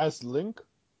 As Link?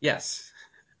 Yes.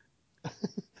 I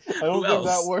don't Who think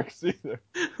that else? works either.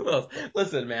 Who else?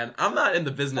 Listen, man, I'm not in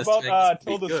the business. How to make about this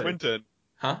movie Tilda good. Swinton?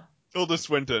 Huh? Tilda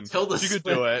Swinton. Tilda She could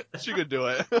do it. She could do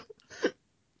it.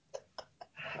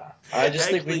 I just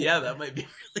think Actually, we yeah, that might be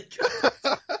really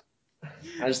good.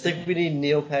 I just think we need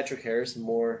Neil Patrick Harris in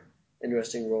more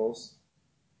interesting roles.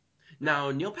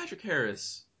 Now, Neil Patrick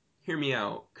Harris, hear me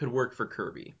out, could work for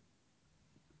Kirby.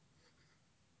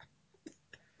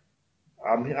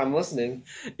 I'm listening.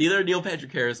 Either Neil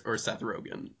Patrick Harris or Seth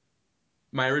Rogen.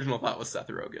 My original thought was Seth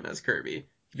Rogen as Kirby.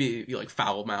 Be like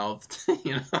foul mouthed,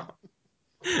 you know.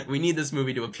 We need this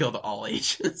movie to appeal to all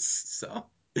ages, so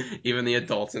even the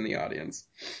adults in the audience.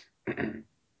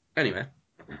 Anyway,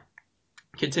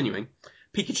 continuing,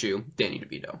 Pikachu, Danny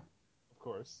DeVito. Of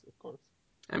course.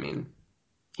 I mean,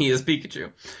 he is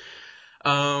Pikachu.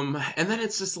 And then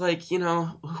it's just like, you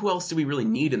know, who else do we really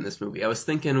need in this movie? I was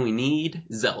thinking we need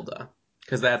Zelda,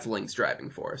 because that's Link's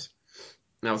driving force.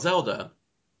 Now, Zelda,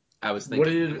 I was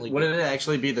thinking... Would it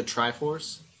actually be the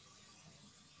Triforce?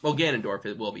 Well,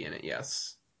 Ganondorf will be in it,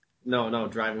 yes. No,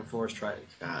 driving force.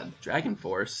 God, Dragon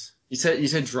Force. you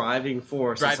said driving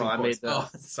force. Driving so I Force. made the. Oh,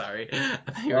 sorry. I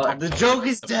thought you were talking The about joke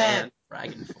is the dead.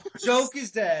 Dragon Force. Joke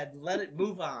is dead. Let it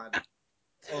move on.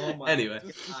 Oh my. Anyway.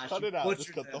 Just cut it out.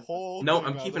 Just cut the whole. No, thing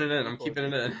I'm out keeping of it in. the I'm keeping it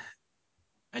recording. in.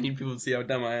 I need people to see how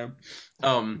dumb I am.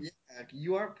 Yeah,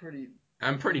 you are pretty.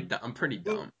 I'm pretty dumb.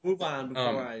 Move on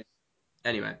before I.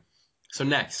 Anyway, so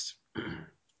next,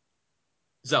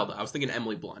 Zelda. I was thinking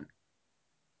Emily Blunt.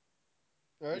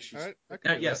 All right. I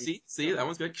can do Yeah, that. see, that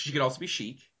one's good. She could also be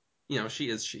chic. You know, she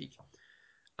is chic.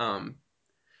 And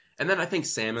then I think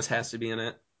Samus has to be in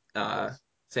it.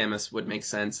 Samus would make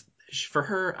sense. For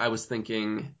her, I was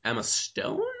thinking Emma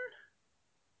Stone.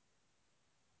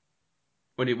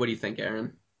 What do you think,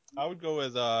 Aaron? I would go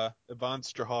with Yvonne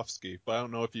Strahovski, but I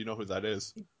don't know if you know who that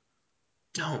is.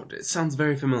 Don't. It sounds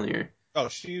very familiar. Oh,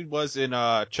 she was in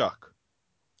Chuck,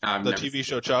 I've the never TV seen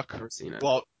show it. Chuck. Never seen it.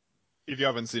 Well, if you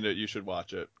haven't seen it, you should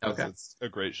watch it. 'Cause Okay. it's a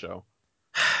great show.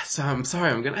 So I'm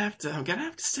sorry. I'm gonna have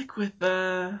to stick with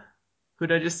who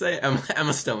did I just say?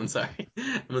 Emma Stone. Sorry,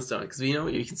 Emma Stone. Because you know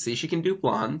you can see she can do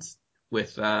blonde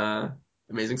with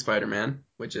Amazing Spider-Man,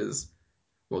 which is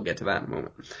we'll get to that in a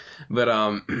moment. But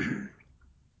and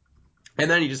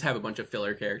then you just have a bunch of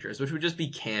filler characters, which would just be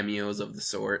cameos of the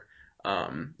sort.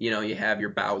 You know, you have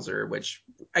your Bowser, which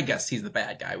I guess he's the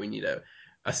bad guy. We need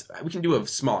we can do a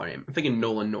smaller name. I'm thinking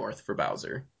Nolan North for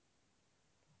Bowser.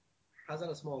 How's that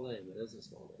a small name? It is a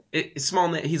small name. It's small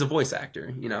name. He's a voice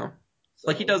actor, you know. So,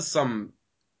 Like he does some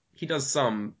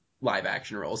live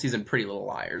action roles. He's in Pretty Little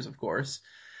Liars, of course.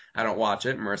 I don't watch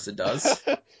it. Marissa does.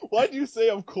 Why do you say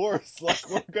of course? Like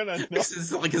we're gonna know. This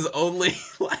is like his only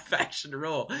live action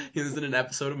role. He was in an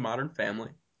episode of Modern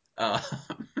Family.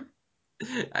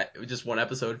 Just one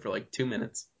episode for like 2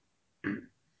 minutes.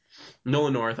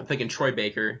 Nolan North. I'm thinking Troy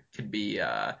Baker could be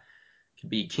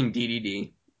King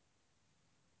DDD.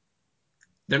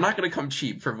 They're not going to come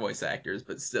cheap for voice actors,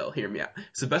 but still, hear me out.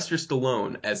 Sylvester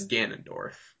Stallone as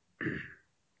Ganondorf.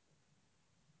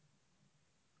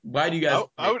 Why do you guys?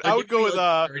 I would go with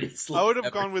I would have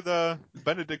ever. gone with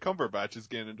Benedict Cumberbatch as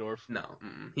Ganondorf. No,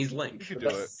 he's Link. You could do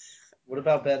it. What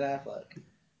about Ben Affleck?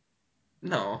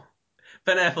 No,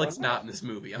 Ben Affleck's not in this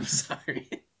movie. I'm sorry.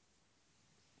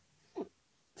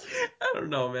 I don't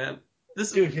know, man. This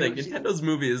is the thing. Nintendo's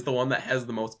movie is the one that has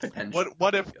the most potential.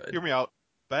 What if? Hear me out.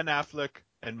 Ben Affleck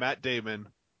and Matt Damon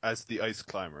as the Ice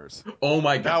Climbers. Oh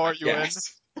my god! Now are you in?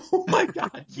 Oh my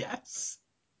god! Yes.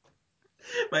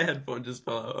 My headphone just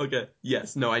fell out. Okay.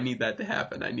 Yes. No, I need that to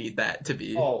happen. I need that to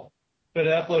be. Oh, Ben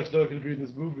Affleck's not going to be in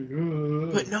this movie.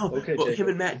 But no. Okay, but him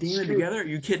and Matt Damon together? Are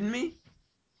you kidding me?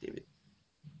 David.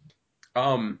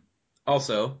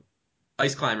 Also,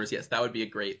 Ice Climbers. Yes, that would be a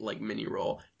great like mini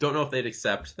role. Don't know if they'd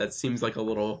accept. That seems like a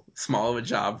little small of a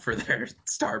job for their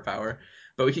star power.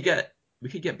 But we could get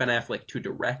Ben Affleck to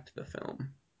direct the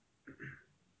film.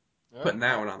 Yeah, putting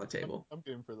that one on the table. I'm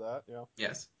game for that. Yeah.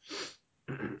 Yes.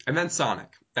 And then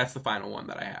Sonic. That's the final one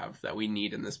that I have that we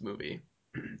need in this movie.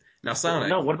 Now Sonic.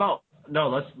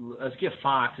 Let's get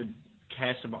Fox and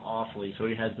cast him awfully so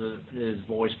he has his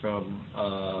voice from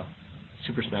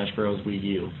Super Smash Bros. Wii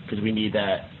U because we need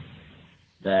that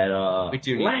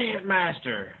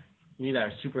Landmaster. We need that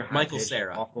super high Michael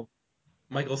Cera. Awful.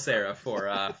 Michael Cera for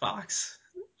Fox.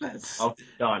 That's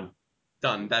done.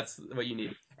 Done. That's what you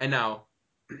need. And now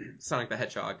Sonic the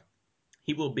Hedgehog.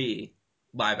 He will be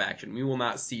live action. We will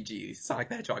not CG Sonic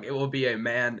the Hedgehog. It will be a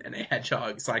man in a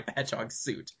hedgehog, Sonic the Hedgehog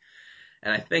suit.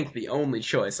 And I think the only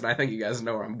choice, and I think you guys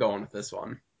know where I'm going with this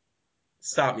one.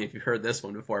 Stop me if you've heard this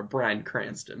one before. Bryan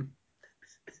Cranston.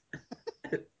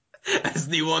 As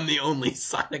the one, the only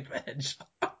Sonic the Hedgehog.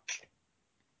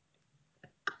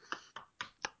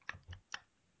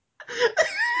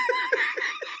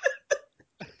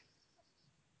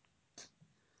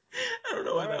 I don't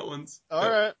know why that one's. All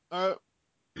right.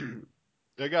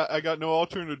 I got no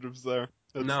alternatives there.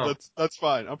 That's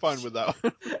fine. I'm fine with that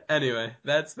one. Anyway,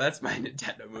 that's my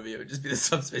Nintendo movie. It would just be the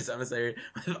Subspace Emissary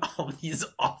with all these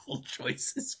awful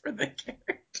choices for the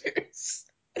characters.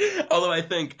 Although I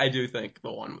do think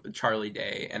the one with Charlie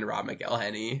Day and Rob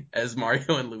McElhenney as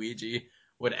Mario and Luigi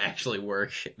would actually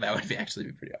work. That would actually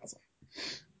be pretty awesome.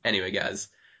 Anyway, guys.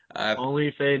 Only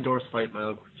if they endorse Fight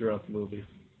Milk throughout the movie.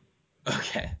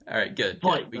 Okay. All right. Good.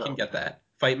 Fight We can Milk. get that.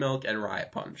 Fight Milk and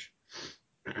Riot Punch.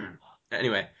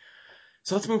 Anyway,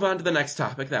 so let's move on to the next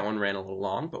topic. That one ran a little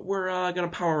long, but we're gonna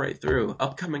power right through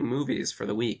upcoming movies for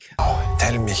the week.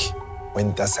 Tell me,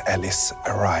 when does Alice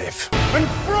arrive? And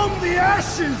from the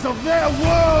ashes of their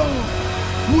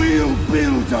world, we'll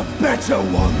build a better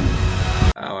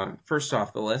one. First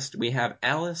off the list, we have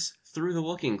Alice Through the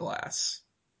Looking Glass,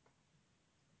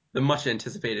 the much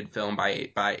anticipated film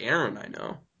by Aaron. I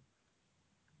know,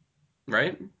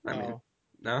 right? I mean,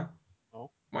 no.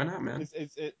 Why not, man?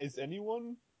 Is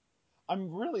anyone?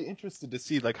 I'm really interested to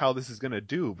see like how this is gonna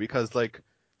do because like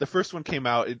the first one came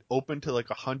out, it opened to like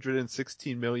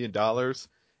 $116 million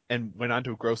and went on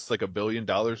to gross like $1 billion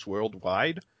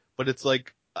worldwide. But it's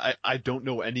like I don't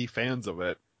know any fans of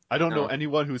it. I don't know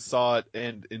anyone who saw it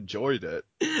and enjoyed it.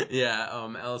 Yeah,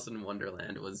 Alice in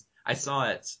Wonderland was. I saw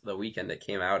it the weekend it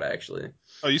came out actually.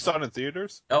 Oh, you saw it in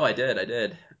theaters? Oh, I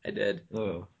did.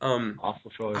 Oh,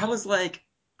 awful choice. I was like,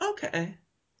 okay.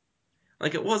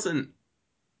 Like, it wasn't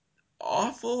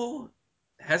awful.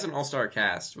 It has an all-star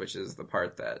cast, which is the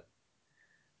part that...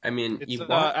 I mean, it's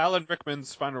Alan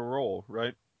Rickman's final role,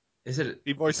 right? Is it?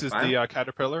 He voices the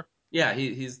caterpillar? Yeah,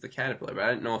 he's the caterpillar, but I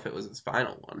didn't know if it was his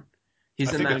final one.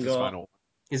 He's in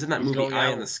that movie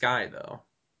Eye in the Sky, though.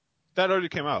 That already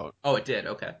came out. Oh, it did?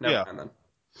 Okay. Never mind then.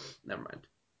 Never mind.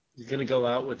 He's gonna go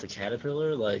out with the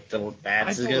caterpillar? Like,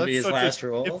 that's gonna be his last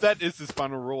role? If that is his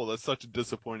final role, that's such a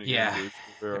disappointing movie.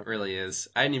 It really is.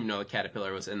 I didn't even know the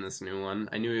caterpillar was in this new one.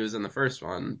 I knew he was in the first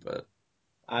one, but...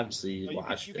 Obviously, you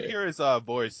watched it. You could hear his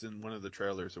voice in one of the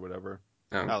trailers or whatever.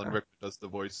 Okay. Alan Rickman does the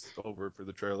voice over for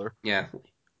the trailer. Yeah.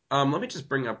 Let me just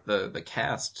bring up the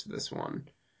cast to this one.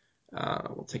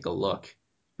 We'll take a look.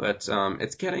 But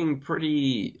it's getting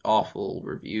pretty awful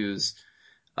reviews.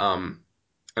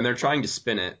 And they're trying to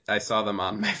spin it. I saw them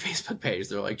on my Facebook page.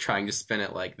 They're like trying to spin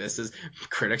it like this is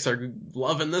critics are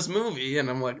loving this movie, and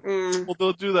I'm like, Well,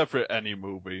 they'll do that for any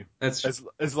movie. That's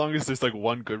as long as there's like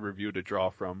one good review to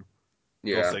draw from.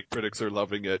 Yeah. They'll say critics are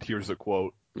loving it. Here's a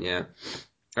quote. Yeah.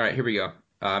 All right, here we go.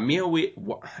 I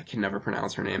can never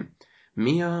pronounce her name.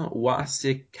 Mia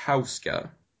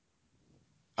Wasikowska.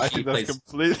 I think that's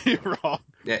completely wrong.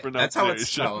 Yeah, that's how it's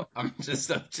spelled. I'm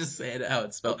just saying how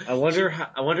it's spelled. I wonder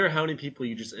how many people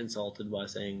you just insulted by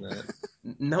saying that.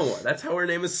 No, that's how her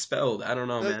name is spelled. I don't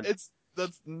know, man.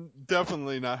 That's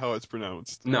definitely not how it's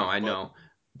pronounced. No, I know.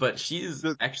 But she's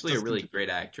actually a really great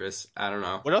actress. I don't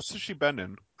know. What else has she been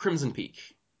in? Crimson Peak.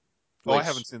 Oh, I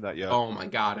haven't seen that yet. Oh my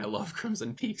god, I love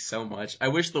Crimson Peak so much. I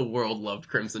wish the world loved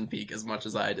Crimson Peak as much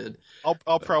as I did.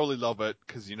 I'll probably love it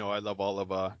because I love all of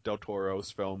Del Toro's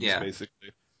films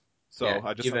basically. So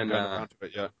I just haven't gotten around to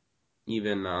it yet.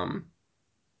 Even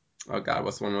oh god,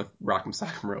 what's the one with Rock'em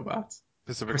Sock'em Robots?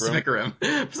 Pacific Rim.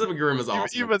 Pacific Rim is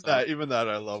awesome. Even that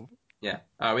I love. Yeah.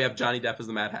 We have Johnny Depp as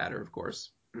the Mad Hatter, of course.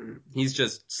 He's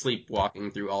just sleepwalking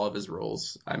through all of his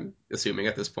roles, I'm assuming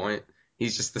at this point.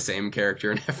 He's just the same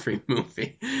character in every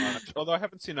movie. Although I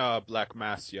haven't seen Black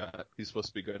Mass yet. He's supposed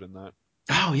to be good in that.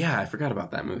 Oh, yeah, I forgot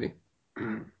about that movie.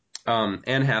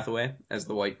 Anne Hathaway as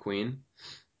the White Queen,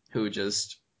 who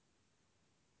just...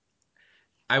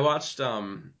 I watched, I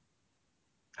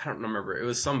don't remember, it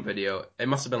was some video. It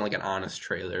must have been like an honest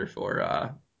trailer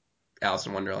for Alice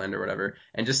in Wonderland or whatever.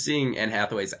 And just seeing Anne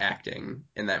Hathaway's acting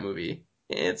in that movie,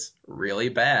 it's really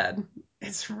bad.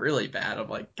 It's really bad. I'm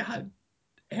like, God...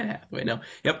 Anne Hathaway, no.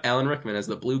 Yep, Alan Rickman as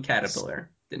the Blue Caterpillar.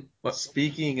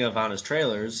 Speaking of honest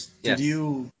trailers, did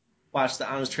you watch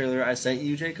the honest trailer I sent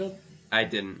you, Jacob? I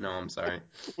didn't. No, I'm sorry.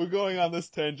 We're going on this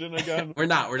tangent again. We're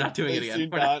not doing it again.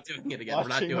 We're not doing it again. We're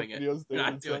not doing it. We're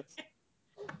not doing it.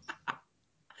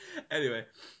 Anyway,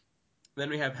 then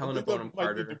we have Helena Bonham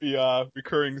Carter. Might need to be a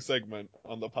recurring segment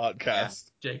on the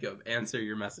podcast. Yeah. Jacob, answer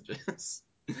your messages.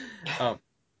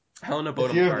 Helena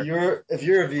Bonham Carter. If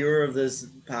you're a viewer of this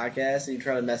podcast and you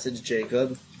try to message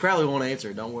Jacob, he probably won't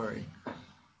answer. Don't worry,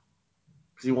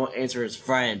 because he won't answer his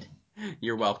friend.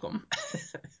 You're welcome.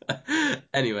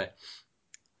 Anyway,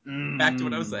 back to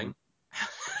what I was saying.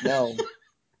 No.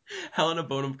 Helena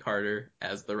Bonham Carter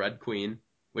as the Red Queen,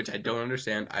 which I don't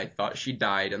understand. I thought she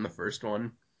died in the first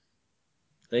one.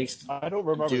 Thanks. I don't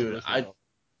remember. Dude,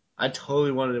 I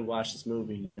totally wanted to watch this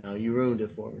movie. You ruined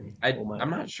it for me.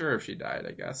 I'm not sure if she died.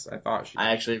 I guess I thought she.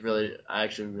 I actually really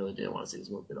didn't want to see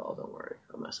this movie at all. Don't worry,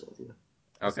 I'm messing with you.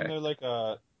 Okay. Isn't there like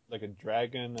a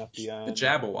dragon at the end? The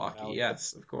Jabberwocky,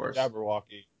 yes, of course.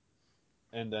 Jabberwocky.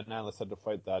 and then Alice had to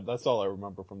fight that. That's all I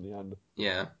remember from the end.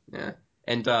 Yeah, yeah.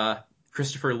 And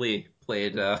Christopher Lee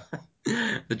played the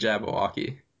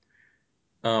Jabberwocky.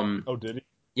 Oh, did he?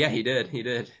 Yeah, he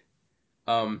did.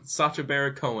 Sacha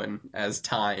Baron Cohen as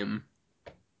Time.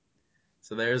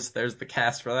 So there's the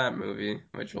cast for that movie,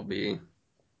 which will be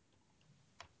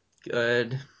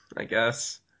good, I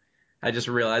guess. I just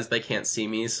realized they can't see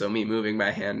me, so me moving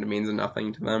my hand means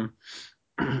nothing to them.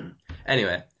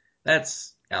 Anyway,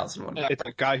 that's Alice in Wonderland. It's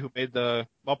a guy who made the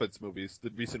Muppets movies, the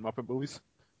recent Muppet movies.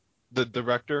 The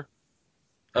director.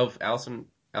 Of Alice Through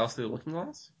the Looking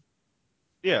Glass?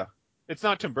 Yeah. It's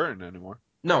not Tim Burton anymore.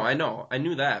 No, I know. I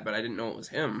knew that, but I didn't know it was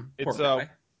him. Poor It's guy.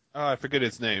 I forget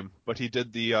his name, but he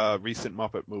did the recent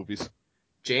Muppet movies.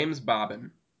 James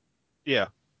Bobbin. Yeah.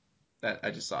 That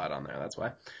I just saw it on there, that's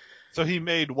why. So he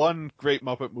made one great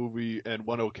Muppet movie and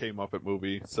one okay Muppet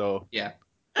movie, so Yeah.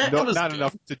 not good.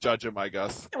 enough to judge him, I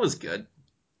guess. It was good.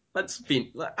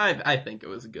 I think it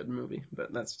was a good movie,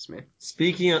 but that's just me.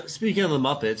 Speaking of the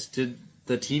Muppets, did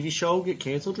the TV show get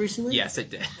canceled recently? Yes, it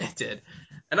did. It did.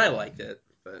 And I liked it,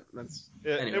 but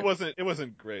anyway. It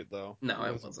wasn't great though. No,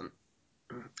 it wasn't.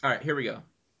 All right, here we go.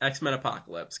 X-Men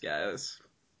Apocalypse, guys.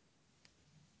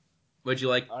 Would you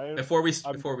like before we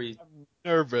I'm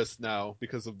nervous now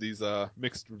because of these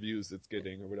mixed reviews it's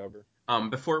getting or whatever.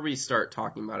 Before we start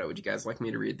talking about it, would you guys like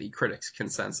me to read the critics'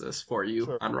 consensus for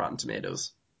you on Rotten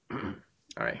Tomatoes? All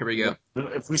right, here we go.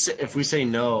 If we say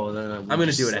no, then I'm going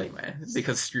to do it anyway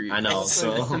because screw you. I know.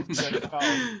 So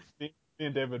me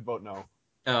and David vote no.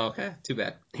 Oh, okay. Too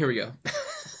bad. Here we go.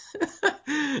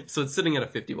 So it's sitting at a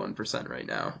 51% right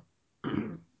now,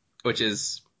 which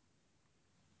is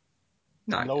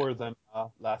not lower good. than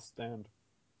Last Stand.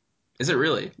 Is it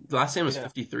really? The Last Stand was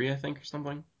 53, I think, or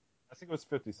something. I think it was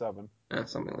 57. Yeah,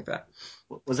 something like that.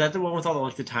 Was that the one with all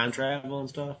the time travel and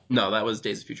stuff? No, that was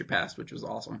Days of Future Past, which was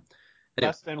awesome.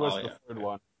 Last Stand was the third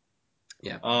one.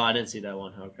 Yeah. Oh, I didn't see that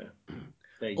one.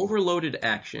 Okay. Overloaded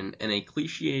action and a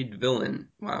cliched villain.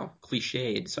 Wow,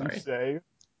 cliched. Sorry. Cliche.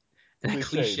 And a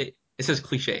cliche. It says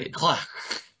cliched.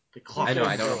 I know.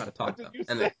 I don't know how to talk. What did you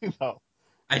say though?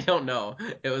 I don't know.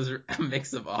 It was a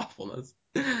mix of awfulness.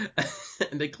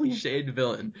 And a cliched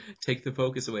villain take the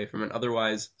focus away from an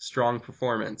otherwise strong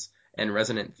performance and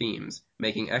resonant themes,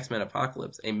 making X-Men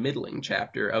Apocalypse a middling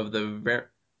chapter of the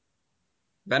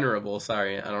venerable,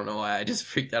 sorry, I don't know why I just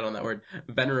freaked out on that word,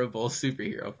 venerable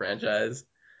superhero franchise.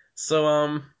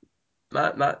 So,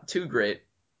 not too great.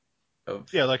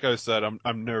 Yeah, like I said,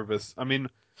 I'm nervous. I mean,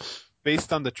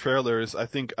 based on the trailers, I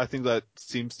think that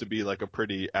seems to be like a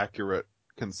pretty accurate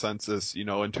consensus,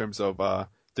 in terms of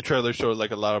the trailer showed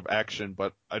like a lot of action,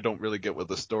 but I don't really get what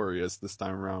the story is this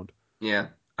time around. Yeah.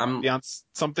 Beyond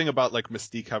something about like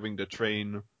Mystique having to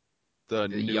train the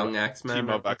young X-Men team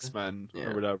of X-Men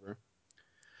or whatever.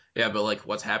 Yeah, but like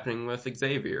what's happening with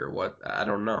Xavier? I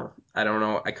don't know.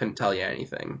 I couldn't tell you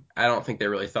anything. I don't think they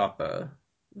really thought the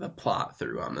plot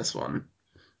through on this one.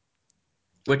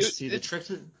 The trick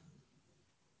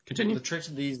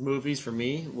to these movies for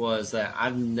me was that I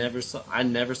never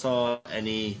saw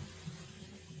any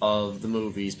of the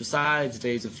movies besides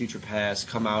Days of Future Past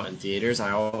come out in theaters. I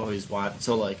always watched,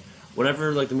 so like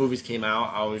whenever like the movies came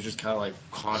out, I always just kind of like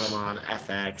caught them on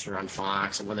FX or on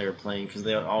Fox and when they were playing, because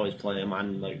they always play them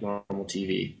on like normal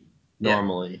TV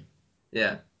normally.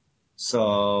 Yeah.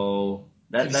 So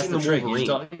that's the trick.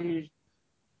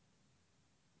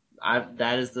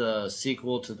 That is the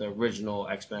sequel to the original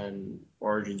X-Men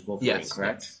Origins Wolverine,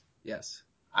 correct? Yes.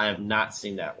 I have not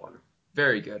seen that one.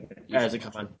 Very good. It hasn't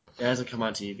come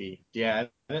on TV. Do you have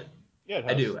it? Yeah, it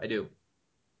has. I do.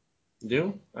 You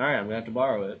do? All right, I'm gonna have to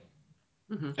borrow it.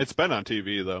 Mm-hmm. It's been on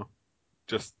TV though.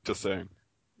 Just saying.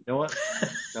 You know what?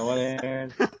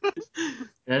 Aaron?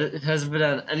 It hasn't been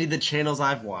on any of the channels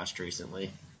I've watched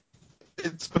recently.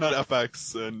 It's been on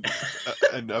FX and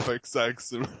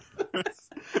FXX.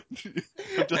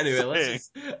 Anyway,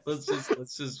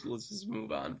 let's just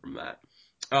move on from that.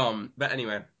 But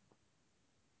anyway,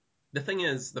 the thing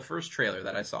is, the first trailer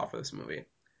that I saw for this movie,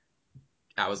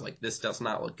 I was like, this does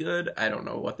not look good. I don't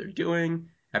know what they're doing.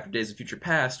 After Days of Future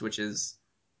Past, which is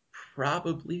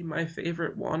probably my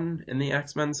favorite one in the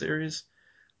X-Men series,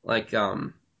 like, I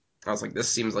was like, this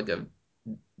seems like a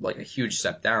huge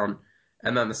step down.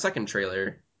 And then the second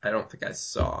trailer, I don't think I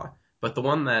saw, but the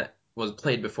one that was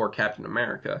played before Captain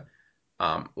America,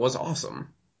 was awesome.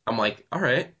 I'm like, all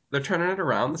right, they're turning it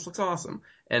around. This looks awesome.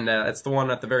 And it's the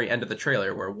one at the very end of the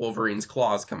trailer where Wolverine's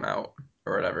claws come out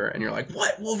or whatever, and you're like,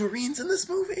 what? Wolverine's in this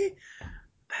movie?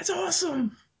 That's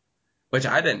awesome. Which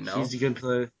I didn't know. He's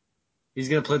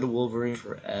gonna play the Wolverine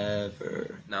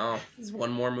forever. No, it's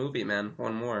one more movie, man.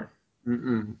 One more.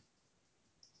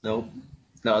 Nope.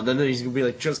 No, then he's gonna be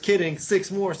like, just kidding,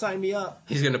 6 more, sign me up.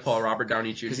 He's gonna pull Robert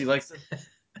Downey Jr. Because he likes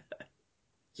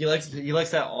he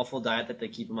likes that awful diet that they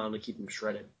keep him on to keep him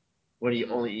shredded. When he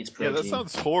only eats Yeah, protein. that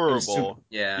sounds horrible.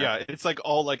 Yeah. It's like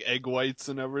all like egg whites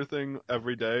and everything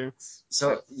every day.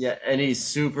 So yeah, and he's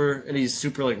super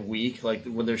like weak. Like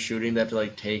when they're shooting, they have to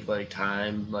like take like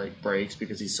time like breaks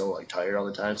because he's so like tired all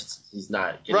the time. So he's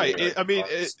not getting Right. any,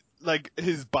 like, Like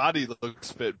his body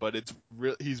looks fit, but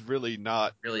he's really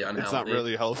not. Really unhealthy. It's not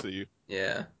really healthy.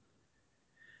 Yeah.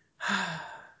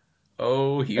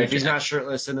 Oh, Hugh if he's Jack- not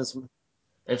shirtless in this,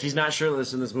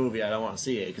 movie, I don't want to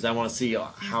see it because I want to see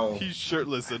how He's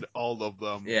shirtless in all of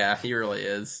them. Yeah, he really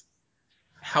is.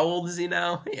 How old is he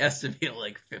now? He has to be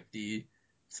like 50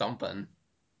 something.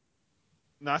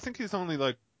 No, I think he's only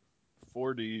like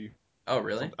 40. Oh,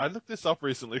 really? I looked this up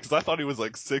recently because I thought he was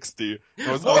like 60.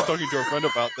 I was talking to a friend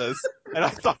about this, and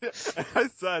I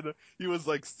said he was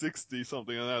like 60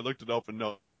 something, and then I looked it up and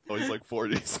no, he's like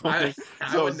 40 something.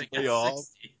 I So wouldn't it's have way guessed off.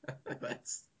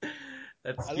 60.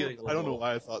 That's getting a I don't know little-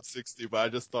 why I thought 60, but I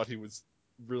just thought he was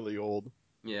really old.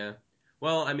 Yeah.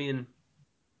 Well, I mean,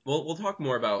 we'll talk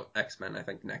more about X-Men, I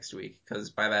think, next week, because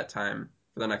by that time,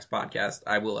 for the next podcast,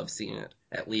 I will have seen it,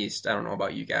 at least. I don't know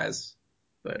about you guys,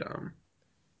 but,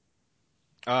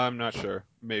 I'm not sure.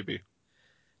 Maybe.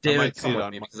 David, might see come it with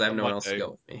on me, because I have no one else to Monday.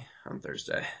 go with me on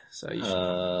Thursday, so you should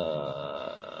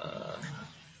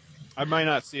I might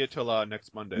not see it till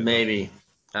next Monday. though. maybe.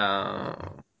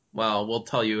 Well, we'll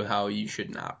tell you how you should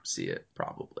not see it,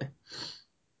 probably.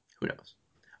 Who knows?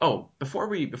 Oh, before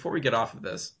we get off of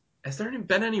this, has there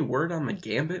been any word on the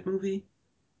Gambit movie?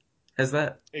 Has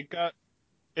that?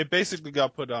 It basically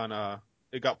got put on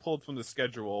it got pulled from the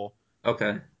schedule,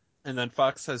 Okay. and then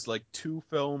Fox has like two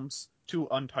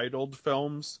untitled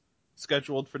films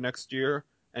scheduled for next year,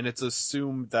 and it's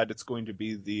assumed that it's going to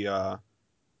be the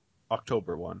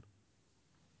October one.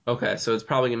 Okay, so it's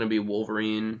probably going to be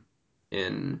Wolverine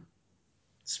in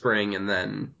spring and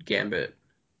then Gambit.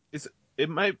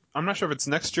 I'm not sure if it's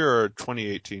next year or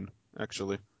 2018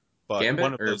 actually, but Gambit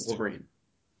one of or those Wolverine?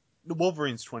 The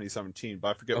Wolverine's 2017, but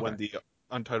I forget Okay. when the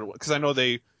untitled one, because I know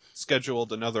they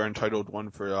scheduled another untitled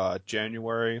one for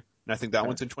January, and I think that Okay.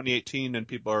 one's in 2018, and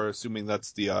people are assuming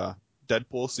that's the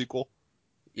Deadpool sequel.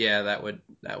 Yeah, that would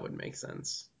make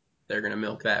sense. They're going to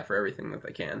milk that for everything that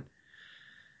they can.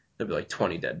 There'll be like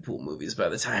 20 Deadpool movies by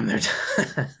the time they're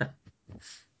done.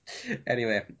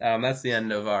 Anyway, that's the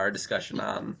end of our discussion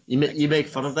on. You make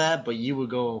fun of that, but you would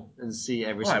go and see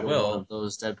every Oh, I single will. one of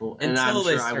those Deadpool, and Until I'm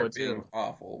they sure I start would being too.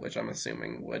 awful, which I'm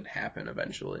assuming would happen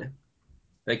eventually.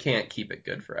 They can't keep it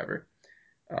good forever.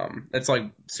 It's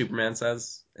like Superman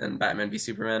says in Batman v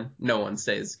Superman, no one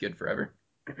stays good forever.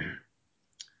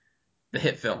 The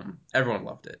hit film, everyone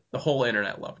loved it. The whole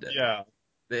internet loved it. Yeah.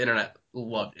 The internet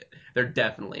loved it. They're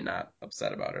definitely not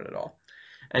upset about it at all.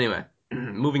 Anyway,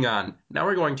 moving on. Now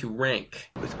we're going to rank.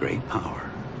 With great power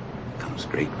comes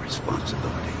great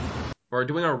responsibility. We're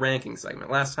doing our ranking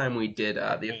segment. Last time we did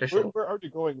the official. We're already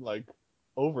going like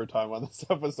overtime on this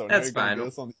episode. That's Now you're gonna fine. get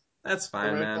us on That's fine,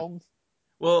 Spider-Man man. films?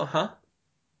 Well, huh?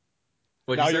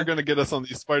 Now you're going to get us on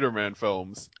these Spider-Man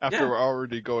films after Yeah. we're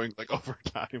already going like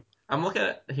overtime. I'm looking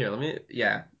at here. Let me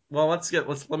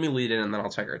lead in and then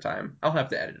I'll check our time. I'll have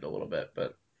to edit it a little bit,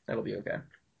 but that'll be okay.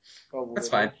 That's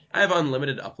fine. I have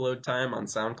unlimited upload time on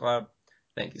SoundCloud.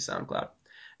 Thank you, SoundCloud.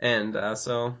 And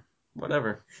so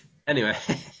whatever. Anyway,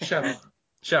 shout out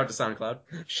to SoundCloud.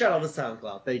 Shout out to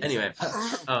SoundCloud. Thank you. Anyway,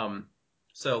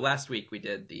 so last week we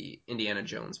did the Indiana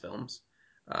Jones films,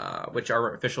 which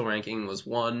our official ranking was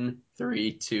 1,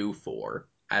 3, 2, 4.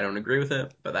 I don't agree with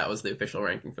it, but that was the official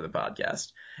ranking for the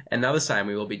podcast. And now this time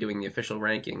we will be doing the official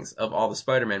rankings of all the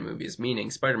Spider-Man movies,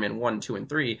 meaning Spider-Man 1, 2, and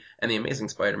 3, and the Amazing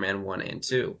Spider-Man 1 and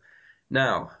 2.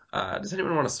 Now, does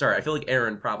anyone want to start? I feel like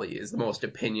Aaron probably is the most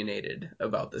opinionated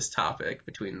about this topic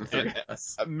between the three of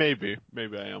us. Maybe I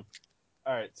am.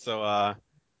 All right, so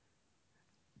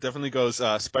definitely goes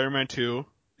Spider-Man 2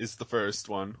 is the first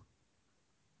one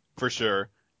for sure.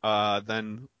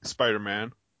 Then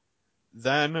Spider-Man,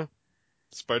 then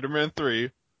Spider-Man 3,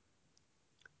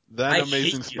 then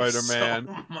Amazing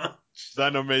Spider-Man,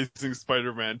 then Amazing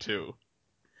Spider-Man 2.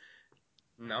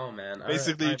 No, man.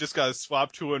 Basically, you just gotta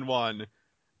swap 2 and 1,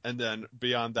 and then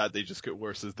beyond that, they just get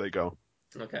worse as they go.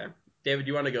 Okay. David,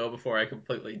 you want to go before I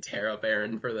completely tear up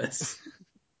Aaron for this?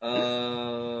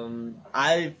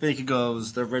 I think it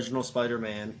goes the original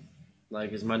Spider-Man,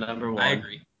 is my number one. I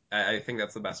agree. I think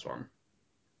that's the best one.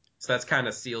 So that's kind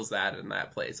of seals that in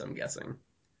that place, I'm guessing.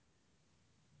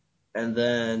 And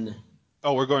then...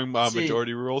 Oh, we're going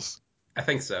majority rules? I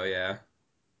think so, yeah.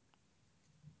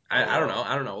 I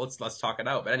don't know. Let's talk it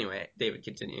out. But anyway, David,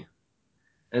 continue.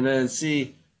 And then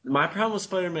see, my problem with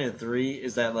Spider-Man 3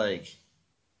 is that like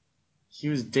he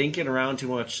was dinking around too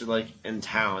much like in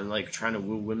town, like trying to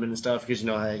woo women and stuff. Because you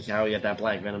know how he had that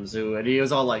Black Venom suit, and he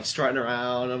was all like strutting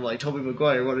around. I'm like, Tobey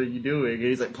Maguire, what are you doing? And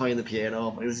he's like playing the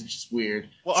piano. It was just weird.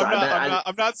 Well, So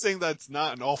I'm not saying that's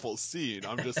not an awful scene.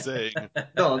 I'm just saying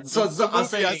no. So the I'm movie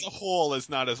saying as a whole is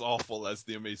not as awful as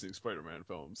the Amazing Spider-Man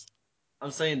films.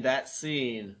 I'm saying that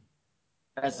scene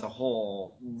as a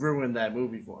whole ruined that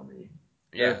movie for me.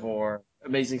 Yeah. Therefore,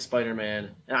 Amazing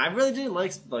Spider-Man, and I really didn't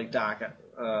like Dr.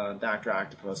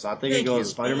 Octopus. So I think it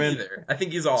goes Spider-Man. Either. I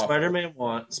think he's awful.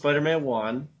 Spider-Man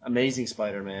 1, Amazing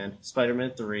Spider-Man,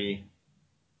 Spider-Man 3,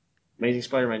 Amazing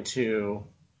Spider-Man 2.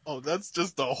 Oh, that's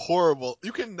just a horrible.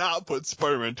 You cannot put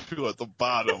Spider-Man 2 at the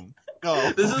bottom.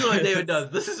 No. This is what David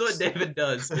does. This is what David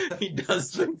does. He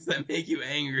does things that make you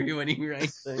angry when he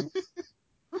ranks things.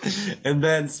 And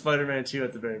then Spider-Man 2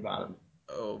 at the very bottom.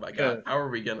 Oh my god. How are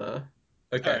we gonna...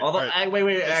 Okay. Although,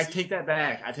 wait, I take that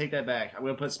back. I'm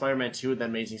gonna put Spider-Man 2 and then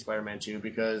Amazing Spider-Man 2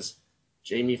 because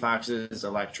Jamie Foxx's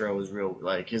Electro was real.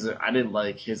 Like I didn't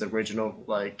like his original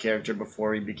like character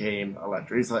before he became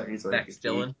Electro. He's like Max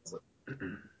Dillon.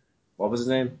 What was his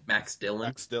name? Max Dillon.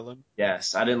 Max Dillon.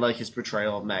 Yes, I didn't like his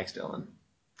portrayal of Max Dillon.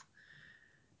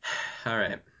 All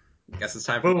right. I guess it's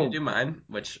time for me to do mine,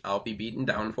 which I'll be beaten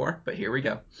down for. But here we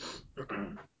go.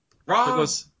 Wrong.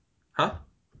 Huh?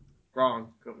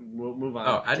 Wrong. We'll move on.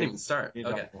 Oh, I didn't even start.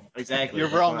 Okay. Exactly. You're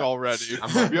wrong already.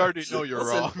 We already know you're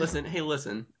wrong.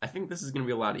 Listen. I think this is going to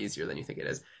be a lot easier than you think it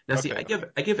is. Now, see, I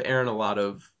give Aaron a lot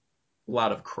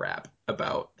of crap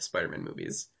about the Spider-Man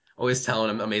movies. Always telling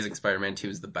him Amazing Spider-Man 2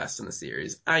 is the best in the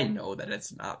series. I know that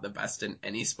it's not the best in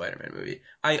any Spider-Man movie.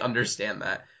 I understand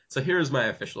that. So here's my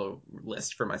official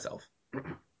list for myself.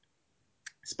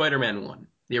 Spider-Man 1,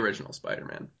 the original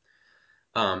Spider-Man.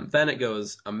 Then it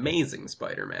goes Amazing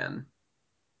Spider-Man.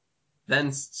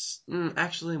 Then,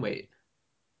 actually, wait.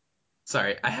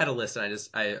 Sorry, I had a list and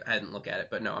I hadn't looked at it,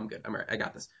 but no, I'm good. I'm right. I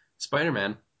got this.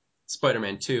 Spider-Man,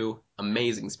 Spider-Man 2,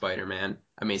 Amazing Spider-Man,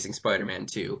 Amazing Spider-Man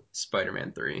 2,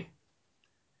 Spider-Man 3.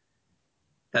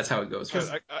 That's how it goes.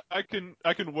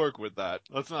 I can work with that.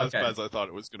 That's not as bad as I thought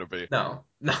it was going to be. No,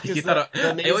 you thought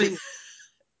Amazing.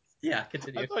 Yeah,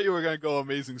 continue. I thought you were going to go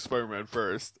Amazing Spider-Man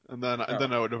first, and then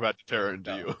I would have had to tear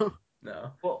into you.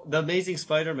 No. Well, the Amazing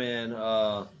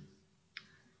Spider-Man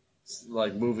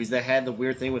like movies, they had the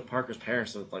weird thing with Parker's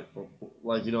parents, so like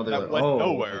you know they went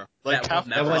nowhere. Like half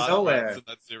that went nowhere in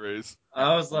that series.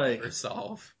 I was like,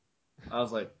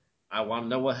 I want to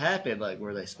know what happened. Like,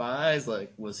 were they spies?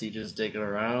 Like, was he just digging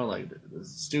around? Like, this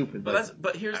is stupid.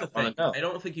 But here's the thing. I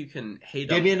don't think you can hate.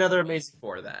 Give me another Amazing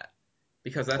for that.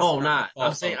 Because that's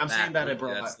I'm saying that it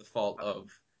brought. That's the fault of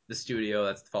the studio.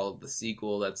 That's the fault of the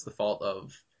sequel. That's the fault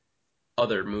of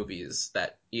other movies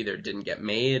that either didn't get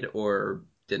made or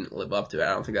didn't live up to it. I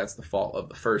don't think that's the fault of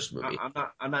the first movie.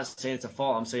 I'm not saying it's a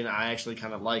fault. I'm saying I actually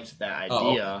kind of liked that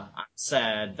idea. I'm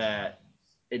sad that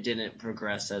it didn't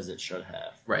progress as it should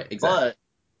have. Right. Exactly. But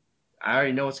I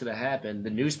already know what's going to happen. The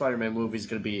new Spider-Man movie is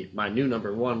going to be my new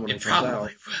number one when it comes out. Will.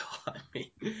 I mean,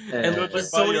 and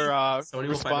Sony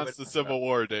response to Civil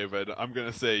War, David, I'm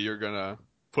going to say you're going to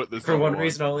put this for one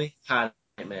reason only. Hot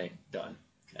May done.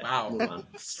 Okay, wow,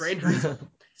 strange reason.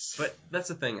 But that's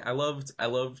the thing. I loved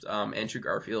Andrew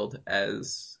Garfield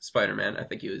as Spider-Man. I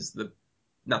think he was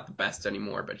not the best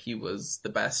anymore, but he was the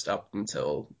best up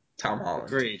until Tom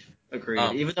Holland. Agreed.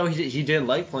 Even though he didn't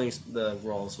like playing the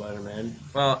role of Spider-Man.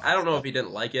 Well, I don't know if he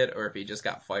didn't like it or if he just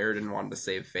got fired and wanted to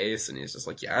save face, and he's just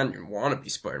like, yeah, I didn't want to be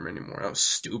Spider-Man anymore. That was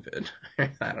stupid.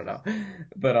 I don't know.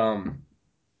 But,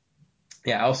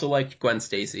 yeah, I also liked Gwen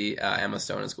Stacy, Emma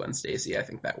Stone as Gwen Stacy. I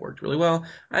think that worked really well.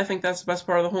 I think that's the best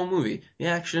part of the whole movie. The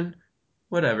action,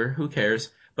 whatever, who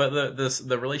cares? But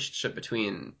the relationship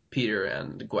between Peter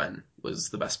and Gwen was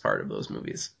the best part of those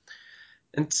movies.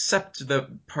 Except the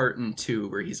part in 2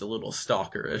 where he's a little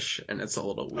stalkerish, and it's a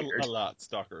little weird. A lot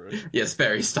stalkerish. Yes,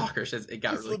 very stalkerish. It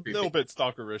got really creepy. A little bit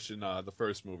stalkerish in the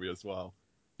first movie as well.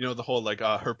 You know, the whole, like,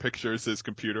 her pictures, his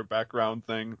computer background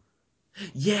thing.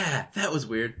 Yeah, that was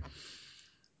weird.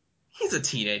 He's a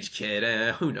teenage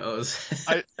kid. Who knows?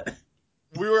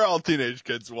 We were all teenage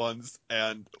kids once,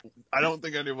 and I don't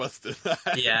think any of us did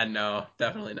that. Yeah, no,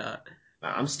 definitely not.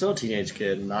 I'm still a teenage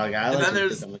kid. And then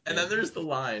there's the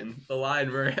line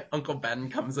where Uncle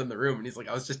Ben comes in the room and he's like,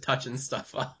 I was just touching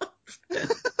stuff up.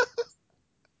 It's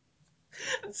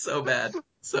so bad.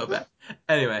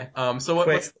 Anyway, so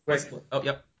quick. Oh,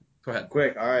 yep. Go ahead.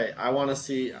 Quick. All right. I want to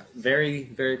see a very,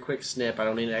 very quick snip. I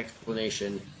don't need an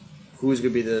explanation. Who's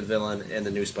going to be the villain in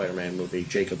the new Spider-Man movie?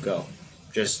 Jacob, go.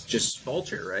 Just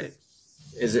Vulture, right?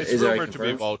 Is it? It's Is it already rumored to be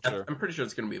confirmed? Vulture. I'm pretty sure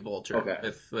it's going to be Vulture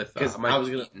Okay. with 'Cause I Michael was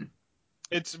gonna- Keaton.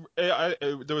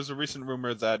 There was a recent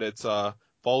rumor that it's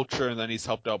Vulture, and then he's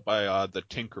helped out by the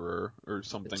Tinkerer or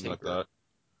something like Tinkerer. that,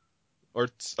 or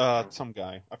some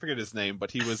guy. I forget his name,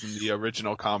 but he was in the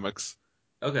original comics.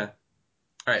 Okay. All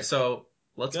right, so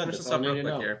let's Good, finish that's this all up I real need to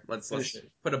quick know. here. Let's Finish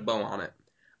it. put a bow on it.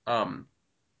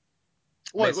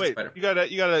 Wait, Amazing Spider-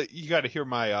 you gotta hear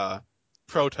my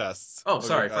protests. Oh, of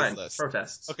sorry, your guys' fine. list.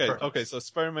 Protests. Okay, Protests. okay. So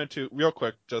Spider-Man 2, real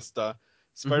quick, just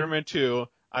Spider-Man 2,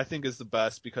 I think is the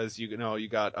best because you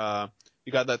got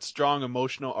that strong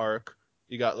emotional arc.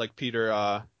 You got like Peter,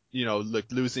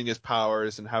 like losing his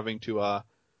powers and having to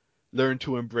learn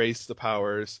to embrace the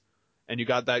powers, and you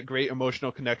got that great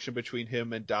emotional connection between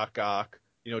him and Doc Ock.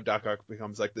 Doc Ock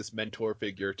becomes like this mentor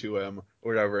figure to him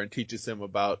or whatever, and teaches him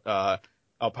about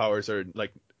how powers are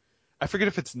like. I forget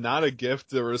if it's not a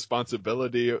gift or a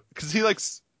responsibility, because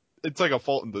it's like a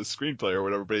fault in the screenplay or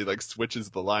whatever, but he like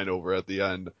switches the line over at the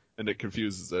end and it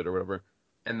confuses it or whatever.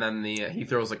 And then he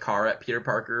throws a car at Peter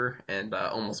Parker and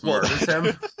almost Well, murders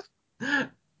him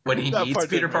when he That meets part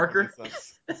Peter didn't make Parker. any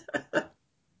sense.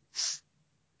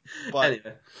 But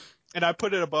Anyway, and I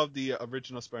put it above the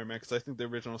original Spider-Man because I think the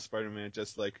original Spider-Man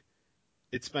just like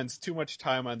it spends too much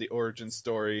time on the origin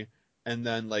story, and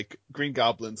then like Green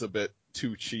Goblin's a bit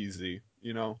too cheesy,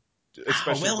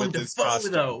 especially Willem with his Dafoe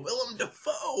costume. though. Willem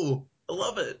Dafoe. I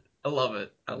love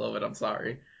it. I'm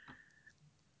sorry.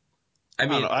 I I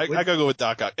mean, don't know. I gotta go with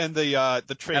Doc Ock. And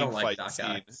the train don't like fight Doc scene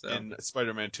Ock, so. in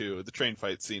Spider-Man 2. The train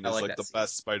fight scene I is like like that the scene.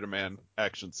 best Spider-Man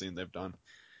action scene they've done.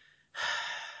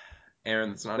 Aaron,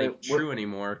 that's not Wait, even true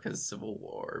anymore because Civil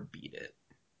War beat it.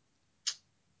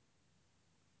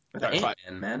 With Alright, fine.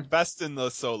 Ant-Man, man. Best in the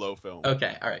solo film.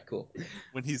 Okay, all right, cool.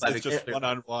 When it's Glad we just cleared-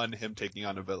 one-on-one, him taking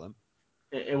on a villain.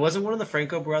 It wasn't one of the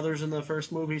Franco brothers in the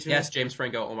first movie too. Yes, James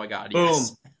Franco. Oh my God. Boom.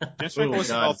 Yes. James Boom, Franco was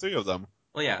in done. all three of them.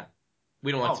 Well, yeah.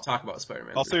 We don't like to talk about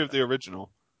Spider-Man. All three of the original.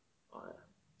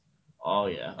 Oh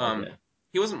yeah. Okay.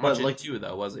 He wasn't But, much like- into 2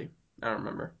 though, was he? I don't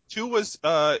remember. 2 was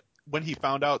when he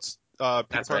found out Peter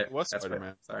That's Parker right. was That's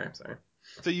Spider-Man. right. Sorry.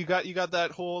 So you got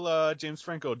that whole James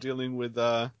Franco dealing with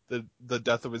the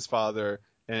death of his father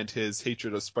and his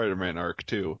hatred of Spider-Man arc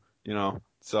too.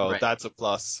 So Right. that's a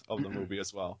plus of the movie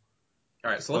as well. All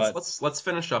right, so let's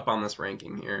finish up on this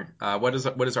ranking here. What is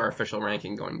our official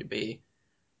ranking going to be?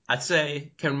 I'd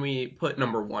say, can we put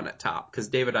number 1 at top? Because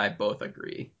David and I both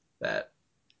agree that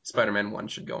Spider-Man 1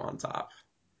 should go on top.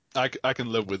 I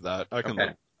can live with that. I can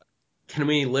live. Can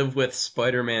we live with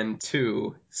Spider-Man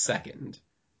 2 second?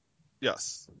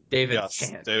 Yes. David Yes,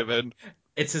 can't. David.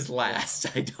 It's his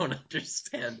last. I don't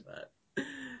understand that.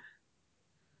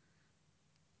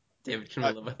 David, can we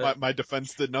live with it? My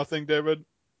defense did nothing, David.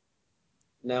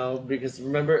 No, because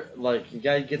remember, like you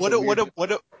gotta get.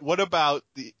 What about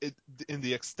in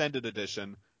the extended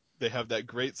edition? They have that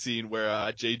great scene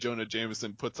where J. Jonah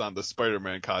Jameson puts on the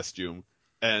Spider-Man costume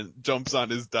and jumps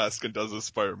on his desk and does a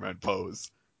Spider-Man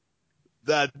pose.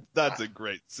 That's a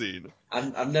great scene.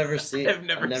 I've never seen. I've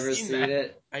never seen that.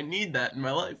 it. I need that in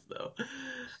my life, though.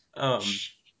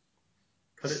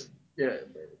 Put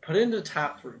it in the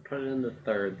top. Put it in the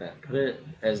third. Then put it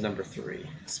as number 3.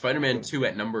 Spider-Man 2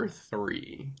 at number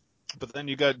 3. But then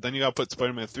you got to put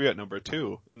Spider-Man 3 at number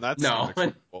 2. And that's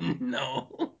unacceptable.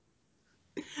 No.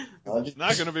 It's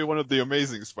not going to be one of the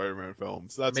Amazing Spider-Man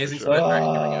films. That's Amazing for sure.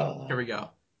 Spider-Man. Here we go.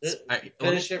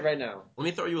 Finish it right now. Let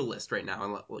me throw you a list right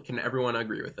now, and can everyone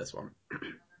agree with this one?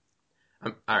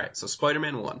 All right, so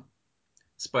Spider-Man 1,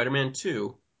 Spider-Man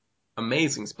 2,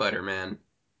 Amazing Spider-Man,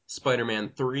 Spider-Man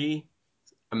 3,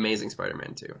 Amazing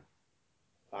Spider-Man 2.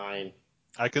 Fine.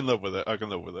 I can live with it. We can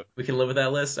live with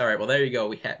that list? All right, well, there you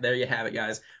go. There you have it,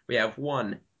 guys. We have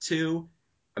 1, 2,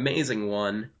 Amazing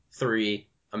 1, 3,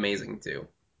 Amazing 2.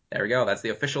 There we go. That's the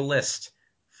official list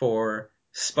for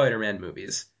Spider-Man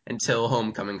movies. Until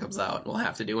Homecoming comes out, we'll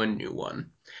have to do a new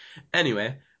one.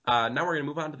 Anyway, now we're going to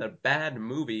move on to the bad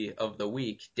movie of the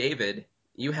week. David,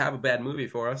 you have a bad movie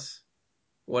for us.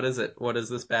 What is it? What is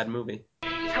this bad movie?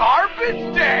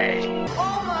 Garbage Day!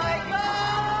 Oh my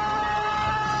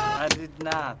God! I did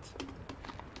not.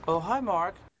 Oh, hi,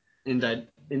 Mark.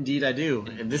 Indeed, I do.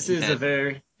 And this is a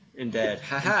very indeed.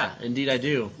 Haha. Indeed, I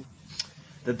do.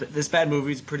 This bad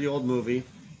movie is a pretty old movie.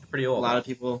 Pretty old. A lot of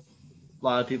people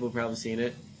have probably seen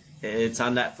it. It's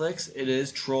on Netflix. It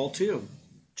is Troll 2.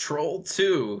 Troll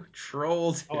 2.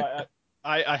 Oh,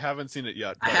 I haven't seen it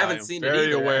yet. But I haven't seen it very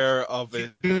either, aware of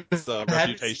its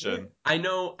reputation. I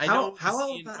know.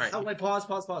 Wait,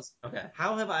 pause. Okay.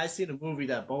 How have I seen a movie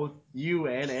that both you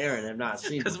and Aaron have not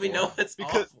seen? Because we know it's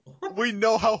Because awful. we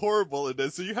know how horrible it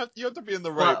is, so you have to be in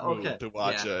the right Well, mood okay. to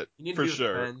watch it You need for to be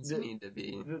sure. friends. You need to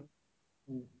be.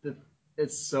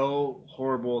 it's so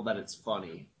horrible that it's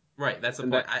funny. Right, that's the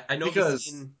And point. that- I know the because-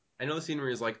 scene. I know the scene where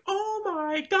he's like, "Oh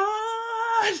my god!"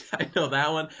 I know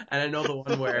that one, and I know the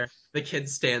one where the kid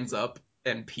stands up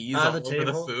and pees all the over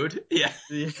table? the food. Yeah,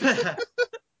 Yeah.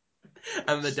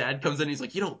 and the dad comes in. He's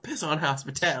like, "You don't piss on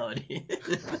hospitality."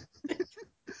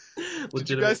 Did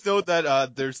you guys know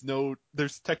that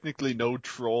there's technically no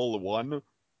Troll 1?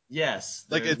 Yes.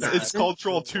 Like there's not it's a called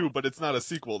Troll Troll 2, but it's not a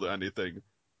sequel to anything.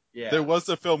 Yeah. There was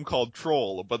a film called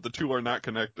Troll, but the two are not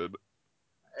connected.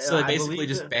 So they I basically believe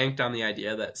just that- banked on the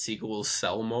idea that sequels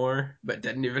sell more, but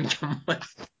didn't even come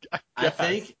with.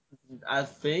 I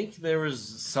think there was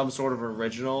some sort of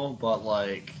original, but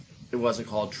like it wasn't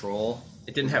called Troll.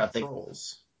 It didn't I have think-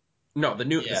 trolls. No, the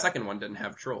Yeah. second one didn't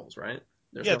have trolls, right?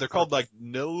 There's Yeah, no they're called trolls. like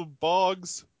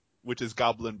Nilbogs, which is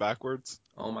goblin backwards.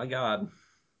 Oh my god.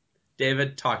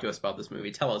 David, talk to us about this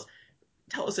movie. Tell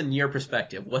us in your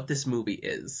perspective what this movie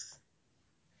is.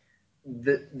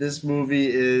 This movie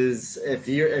is if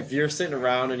you're sitting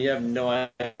around and you have no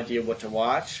idea what to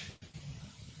watch,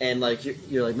 and like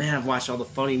you're like, man, I've watched all the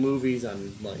funny movies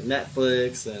on like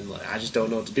Netflix, and like I just don't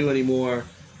know what to do anymore.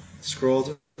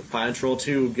 Find Troll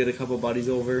 2, get a couple buddies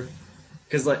over.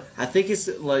 Because like I think it's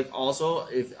like also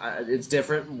it's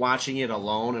different watching it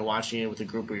alone and watching it with a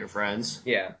group of your friends.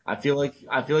 Yeah. I feel like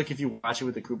if you watch it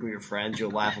with a group of your friends,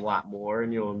 you'll laugh a lot more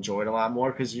and you'll enjoy it a lot more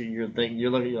because you're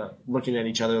looking at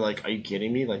each other like, are you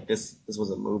kidding me? Like this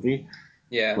was a movie.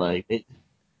 Yeah. Like it,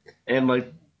 and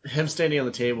like him standing on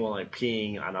the table and like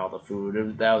peeing on all the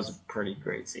food. That was a pretty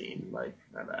great scene. Like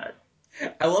that.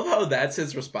 I love how that's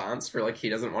his response for like he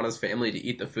doesn't want his family to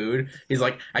eat the food. He's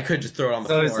like, I could just throw it on the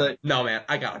So he's floor. like- No man,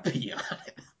 I gotta pee on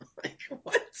it. Like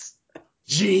what?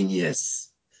 Genius.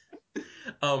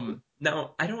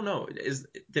 Now I don't know.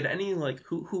 Did any like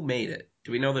who made it?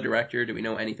 Do we know the director? Do we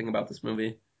know anything about this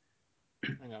movie?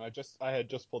 Hang on, I had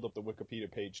just pulled up the Wikipedia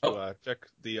page to check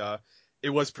the. It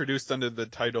was produced under the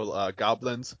title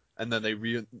Goblins, and then they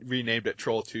renamed it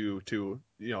Troll 2 to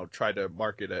try to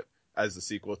market it as a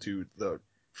sequel to the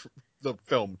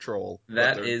film Troll.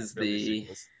 That but they're is not really the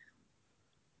sequels.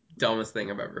 dumbest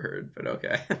thing I've ever heard, but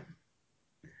okay.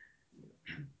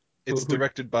 It's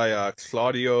directed by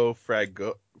Claudio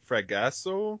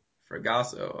Fragasso.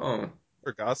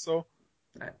 Fragasso.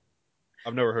 Right.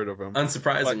 I've never heard of him.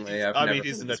 Unsurprisingly, But I've never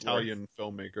he's heard an his work. Italian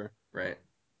filmmaker. Right.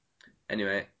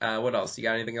 Anyway, what else? You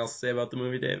got anything else to say about the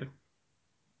movie, David?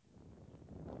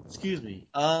 Excuse me.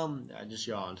 I just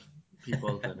yawned. People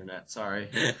on the internet. Sorry.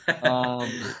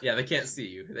 Yeah, they can't see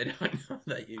you. They don't know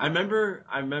that you. I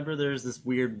remember there's this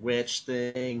weird witch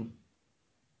thing.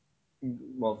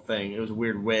 Well, thing. It was a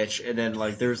weird witch, and then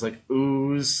like there was like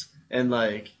ooze, and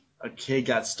like a kid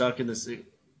got stuck in this. And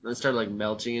it started like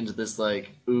melting into this like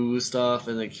ooze stuff,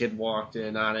 and the kid walked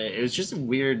in on it. It was just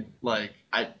weird. Like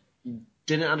I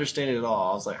didn't understand it at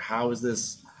all. I was like, how is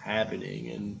this happening?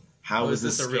 And how is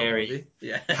this a real scary? movie?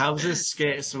 Yeah. How is this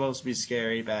supposed to be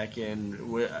scary back in?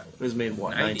 It was made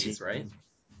what 90s, right?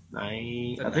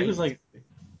 I The think it was 90s. like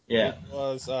yeah. It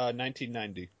was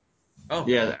 1990. Oh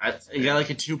Yeah, you got like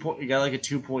a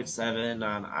 2.7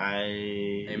 on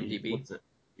IMDb? What's it?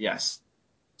 Yes.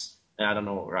 I don't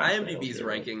know what IMDb's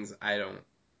rankings. I don't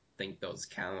think those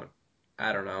count.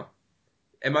 I don't know.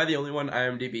 Am I the only one?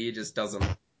 IMDb just doesn't.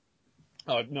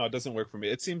 Oh no, it doesn't work for me.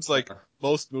 It seems like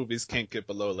most movies can't get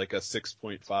below like a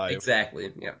 6.5.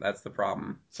 Exactly. Yeah, that's the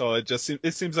problem. So it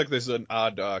seems like there's an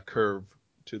odd curve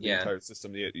to the entire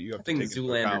system. You have I think to take into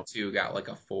Zoolander account. 2 got like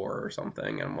a 4 or something,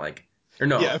 and I'm like, or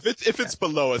no. Yeah, if it's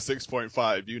below a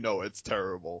 6.5, you know it's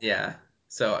terrible. Yeah.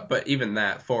 So, but even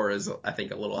that 4 is, I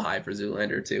think, a little high for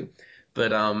Zoolander too.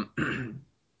 But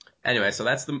anyway, so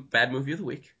that's the bad movie of the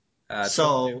week.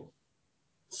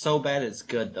 So bad it's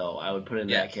good though. I would put it in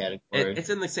that category. It's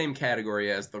in the same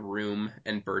category as The Room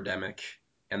and Birdemic,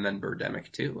 and then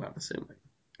Birdemic 2, I'm assuming.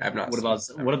 I've not.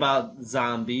 What about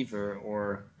Zombiever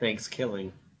or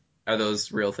Thanksgiving? Are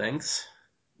those real things?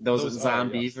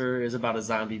 Zombiever is about a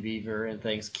zombie beaver, and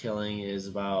Thanksgiving is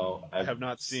about. I have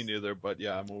not seen either, but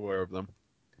yeah, I'm aware of them.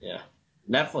 Yeah,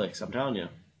 Netflix. I'm telling you.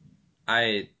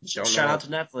 I don't Shout know out to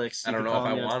Netflix. I don't know if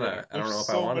I want to. I don't know if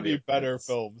I want to. There's so many better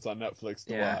films on Netflix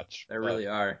to watch. There really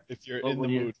are. If you're in the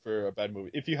mood for a bad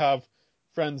movie, if you have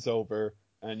friends over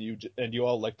and you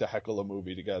all like to heckle a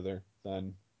movie together,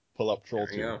 then pull up Troll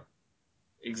 2. Go.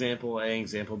 Example A,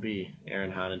 example B.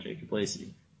 Aaron Hahn and Jacob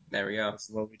Lacey. There we go. That's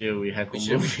what we do. We heckle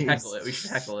movies. We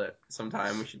should heckle it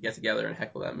sometime. We should get together and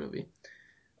heckle that movie.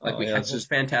 Like we heckled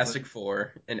Fantastic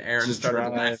Four, and Aaron started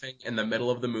laughing in the middle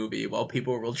of the movie while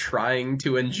people were trying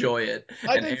to enjoy it.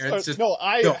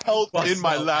 I held in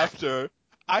my laughter.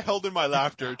 I held in my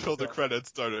laughter until the credits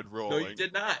started No, rolling. you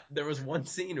did not. There was one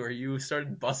scene where you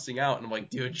started busting out, and I'm like,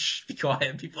 dude, shh, be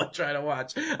quiet. People are trying to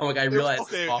watch. I'm like, I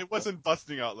realized. It wasn't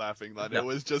busting out laughing then. No. It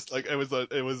was just like it was like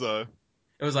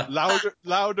louder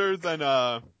than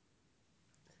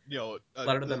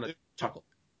louder than a chuckle.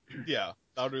 Yeah,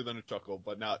 louder than a chuckle,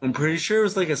 but not. I'm pretty sure it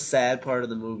was like a sad part of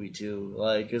the movie too.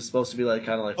 Like it was supposed to be like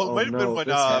kind of like, Oh, it might have been when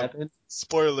this happened.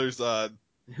 Spoilers.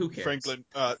 Who cares? Franklin,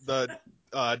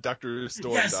 Dr.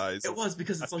 Storm yes, dies. It was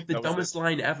because it's like the dumbest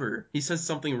line ever. He says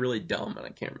something really dumb, and I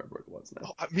can't remember what it was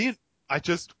now.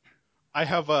 I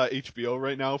have HBO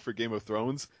right now for Game of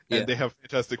Thrones, and Yeah. they have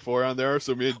Fantastic Four on there.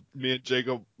 So me and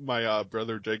Jacob, my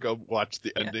brother Jacob, watched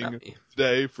the ending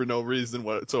today for no reason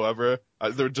whatsoever.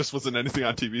 There just wasn't anything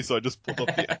on TV, so I just pulled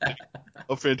up the ending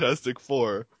of Fantastic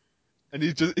Four, and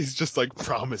he's just like,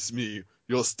 promise me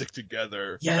you'll stick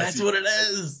together. Yeah, that's what it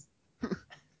is.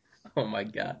 Oh my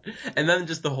god. And then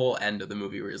just the whole end of the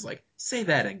movie where he's like, say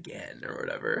that again, or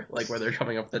whatever. Like where they're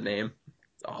coming up with the name.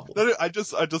 It's awful. I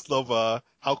just love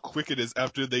how quick it is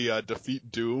after they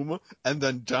defeat Doom, and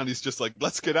then Johnny's just like,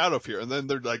 let's get out of here, and then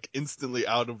they're like instantly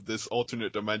out of this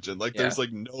alternate dimension. Like there's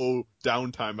like no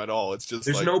downtime at all. It's just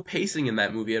there's no pacing in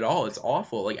that movie at all. It's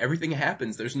awful. Like everything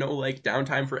happens. There's no like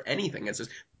downtime for anything. It's just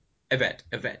event,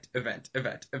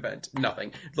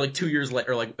 nothing. Like 2 years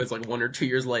later, or like it's like 1 or 2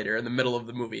 years later in the middle of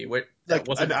the movie. Like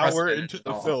an hour into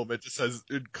the film, it just says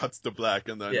it cuts to black,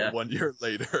 and then 1 year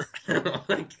later.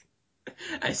 Like,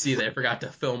 I see they forgot to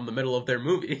film the middle of their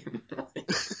movie.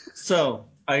 So,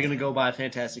 are you gonna go buy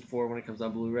Fantastic Four when it comes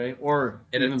on Blu-ray, or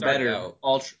even better,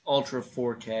 Ultra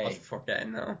 4K? Ultra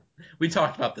 4K, no. We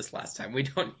talked about this last time. We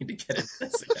don't need to get into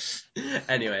this again.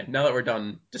 Anyway, now that we're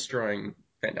done destroying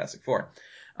Fantastic Four,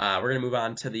 we're gonna move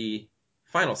on to the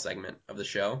final segment of the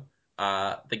show.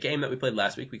 The game that we played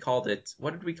last week, we called it.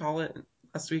 What did we call it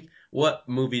last week? What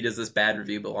movie does this bad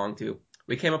review belong to?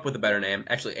 We came up with a better name.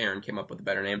 Actually, Aaron came up with a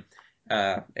better name.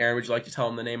 Aaron, would you like to tell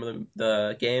him the name of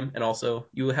the game? And also,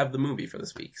 you have the movie for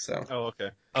this week. So.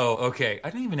 Oh, okay. I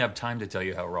don't even have time to tell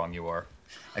you how wrong you are.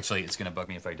 Actually, it's going to bug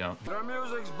me if I don't. The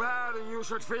music's bad and you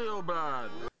should feel bad.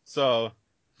 So,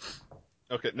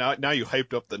 okay, now you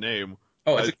hyped up the name.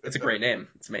 Oh, it's a great name.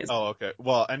 It's amazing. Oh, okay.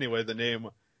 Well, anyway, the name,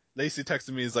 Lacey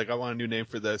texted me, he's like, I want a new name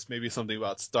for this, maybe something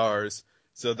about stars.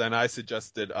 So then I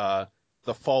suggested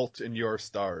The Fault in Your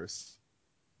Stars.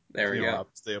 There we go.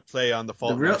 They play on The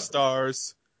Fault in Your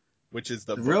Stars, which is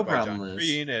the book by John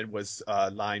Green, and was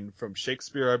a line from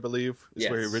Shakespeare, I believe, is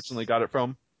where he originally got it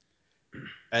from.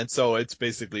 And so it's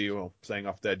basically playing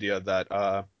off the idea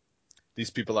that these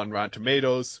people on Rotten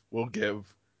Tomatoes will give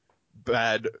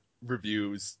bad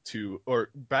reviews to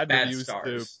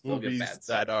movies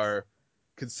that are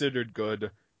considered good,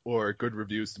 or good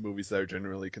reviews to movies that are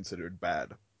generally considered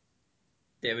bad.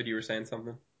 David, you were saying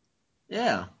something?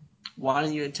 Yeah. Why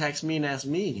don't you text me and ask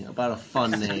me about a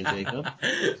fun name, Jacob?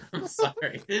 I'm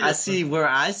sorry. I see where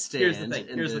I stand.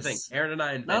 Here's the thing. Aaron and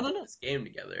I invented this game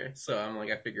together, so I'm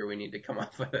like, I figure we need to come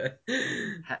up with it.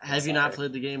 Have you not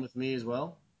played the game with me as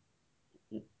well?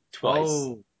 Twice.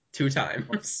 Oh. 2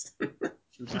 times.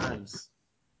 2 times.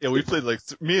 Yeah, we played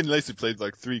me and Lacey played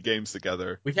 3 games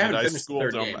together. We haven't and finished I schooled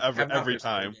the third them game. every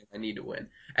time. I need to win.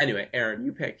 Anyway, Aaron,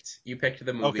 you picked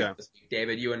the movie this week.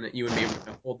 David, you and me, we're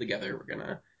gonna hold together. We're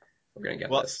gonna get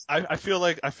this. I feel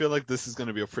like this is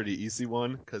gonna be a pretty easy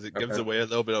one because it gives away a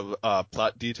little bit of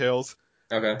plot details.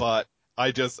 Okay. But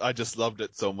I just loved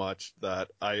it so much that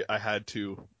I had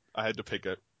to pick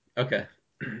it. Okay.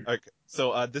 Okay.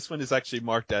 So this one is actually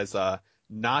marked as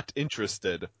not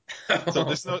interested. So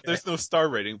there's no star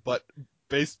rating, but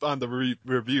based on the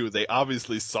review, they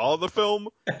obviously saw the film.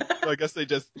 So I guess they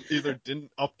just either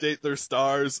didn't update their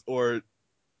stars or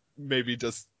maybe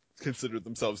just considered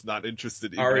themselves not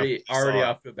interested. Already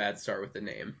off to a bad start with the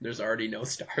name. There's already no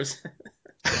stars.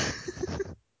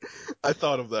 I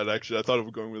thought of that actually. I thought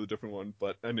of going with a different one,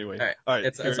 but anyway. All right.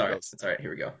 It's all right. It's all right. Here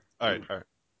we go. All right.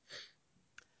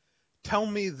 Tell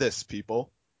me this,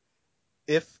 people.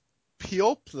 If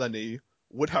Pioplany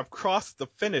would have crossed the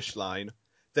finish line,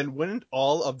 then wouldn't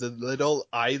all of the little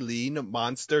Eileen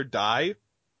monster die?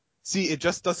 See, it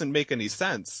just doesn't make any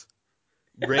sense.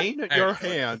 Rain your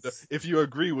hand if you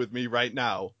agree with me right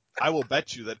now. I will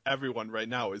bet you that everyone right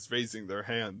now is raising their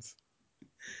hands.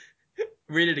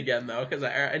 Read it again, though, because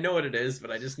I know what it is,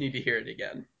 but I just need to hear it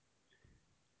again.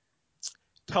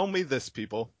 Tell me this,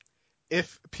 people.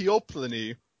 If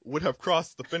Pioplany would have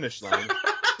crossed the finish line...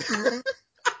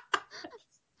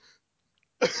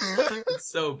 It's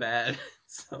so bad.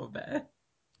 So bad.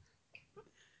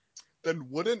 Then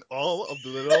wouldn't all of the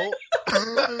little...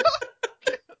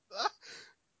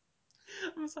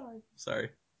 I'm sorry.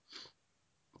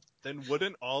 Then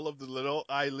wouldn't all of the little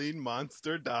Eileen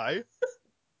monster die?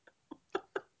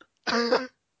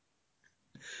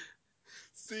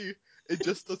 See, it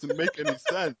just doesn't make any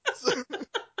sense.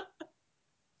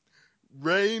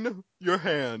 Rain your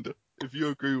hand if you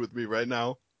agree with me right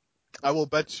now. I will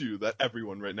bet you that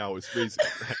everyone right now is raising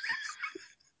their hands.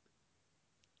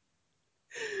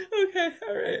 Okay,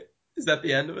 all right. Is that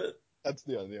the end of it? That's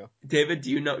the end, yeah. David,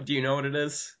 do you know what it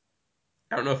is?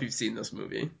 I don't know if you've seen this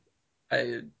movie.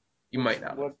 You might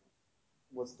not.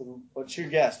 What's your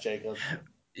guess, Jacob?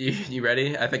 You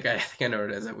ready? I think I know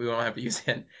what it is. We won't have to use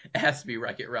it. It has to be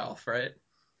Wreck-It Ralph, right?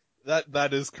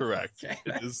 That is correct. Okay,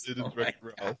 it is oh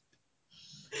Wreck-It Ralph.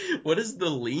 What is the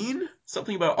lean?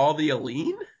 Something about all the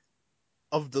Aline?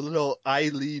 Of the little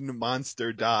Eileen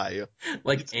monster die.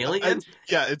 Like It's alien?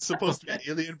 Yeah, it's supposed to be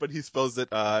alien, but he spells it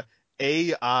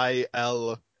A-I-L-E-E-N.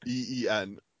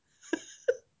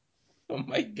 Oh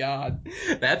my god.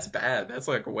 That's bad. That's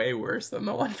like way worse than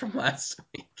the one from last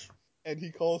week. And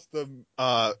he calls them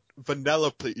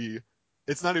Vanellope.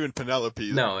 It's not even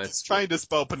Penelope. No, He's trying to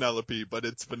spell Penelope, but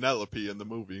it's Vanellope in the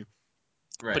movie.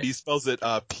 Right. But he spells it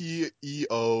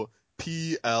P-E-O-P-L-E-N-I-E.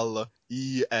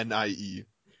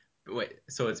 Wait,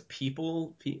 so it's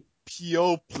people?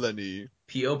 Peoplany.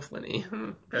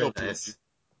 Peoplany. Very nice.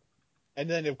 And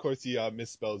then, of course, he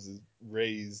misspells his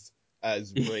raise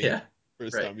as Ray. Yeah.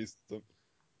 First right. time he's...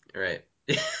 Right.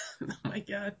 Oh my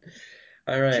god.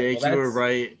 All right. Jake, you were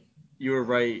right. You were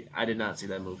right. I did not see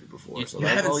that movie before. You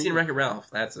haven't seen Wreck-It Ralph.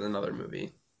 That's another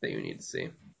movie that you need to see.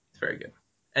 It's very good.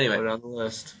 Anyway. Put it on the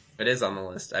list. It is on the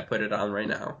list. I put it on right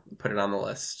now. Put it on the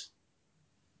list.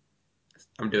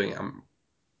 I'm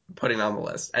putting it on the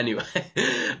list. Anyway.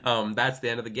 That's the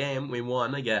end of the game. We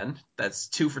won again. That's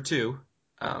 2 for 2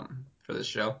 for this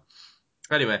show.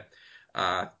 Anyway.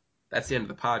 That's the end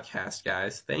of the podcast,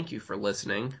 guys. Thank you for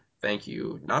listening. Thank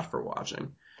you not for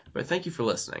watching, but thank you for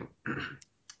listening.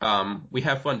 We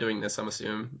have fun doing this. I'm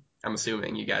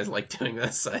assuming you guys like doing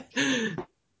this.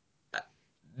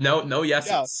 No yeses.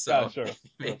 Yeah, so sure.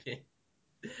 Maybe.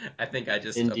 I think I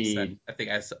just I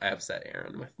upset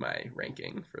Aaron with my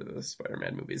ranking for the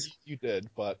Spider-Man movies. You did,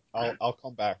 but I'll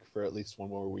come back for at least one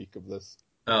more week of this.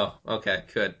 Oh, okay,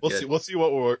 good. We'll see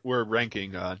what we're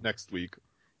ranking next week.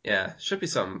 Yeah, should be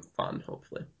something fun,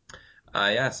 hopefully.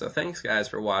 So thanks guys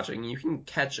for watching. You can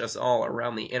catch us all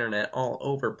around the internet, all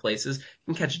over places. You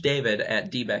can catch David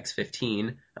at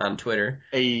dbex15 on Twitter.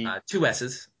 Hey. 2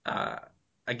 S's.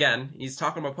 Again, he's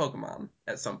talking about Pokemon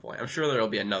at some point. I'm sure there'll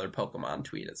be another Pokemon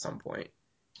tweet at some point.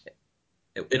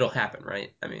 It'll happen,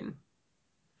 right? I mean...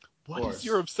 What is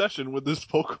your obsession with this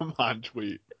Pokemon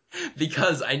tweet?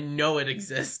 Because I know it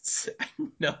exists.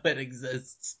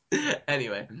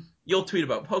 Anyway, you'll tweet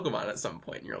about Pokemon at some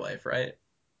point in your life, right?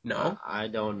 No? I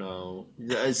don't know.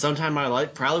 Sometime in my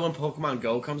life, probably when Pokemon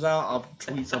Go comes out, I'll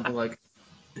tweet something like,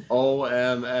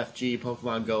 OMFG,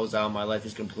 Pokemon Go's out, my life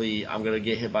is complete. I'm going to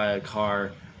get hit by a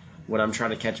car when I'm trying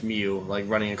to catch Mew, like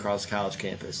running across college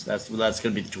campus. That's going to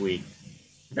be the tweet.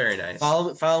 Very nice.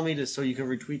 Follow me so you can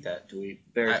retweet that tweet.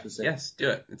 Very specific. Yes,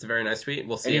 do it. It's a very nice tweet.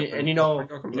 We'll see it. And you know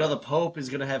the Pope is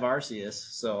going to have Arceus,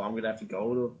 so I'm going to have to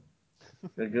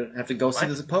go see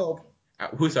this Pope.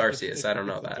 Who's Arceus? I don't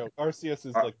know that. Arceus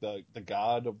is like the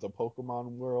god of the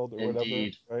Pokemon world or whatever,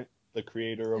 right? The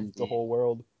creator of the whole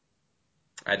world.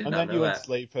 I did not know that. And then you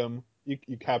enslave him.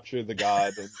 You capture the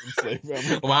god and enslave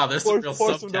him. Wow, this is real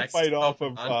force him to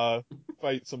subtext.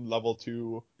 Fight some level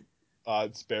 2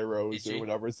 sparrows or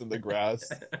whatever's in the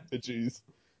grass. Pidgeys.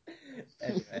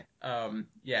 Anyway,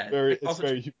 yeah. It's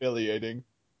very humiliating.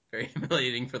 Very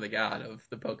humiliating for the god of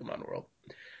the Pokemon world.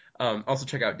 Also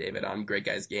check out David on Great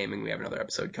Guys Gaming. We have another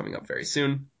episode coming up very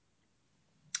soon.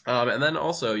 And then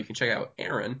also you can check out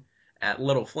Aaron at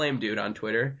Little Flame Dude on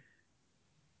Twitter.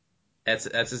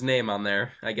 That's his name on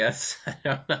there, I guess. I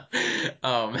don't know.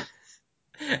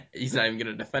 He's not even going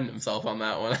to defend himself on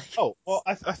that one. Oh, well,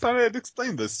 I thought I had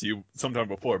explained this to you sometime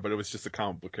before, but it was just a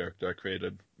comic book character I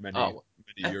created many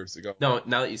years ago. No,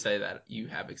 now that you say that, you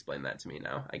have explained that to me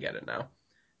now. I get it now.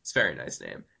 It's a very nice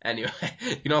name. Anyway,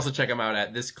 you can also check him out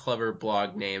at This Clever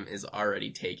Blog Name Is Already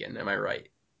Taken. Am I right?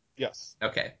 Yes.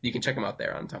 Okay, you can check him out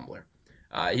there on Tumblr.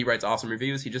 He writes awesome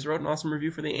reviews. He just wrote an awesome review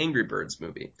for the Angry Birds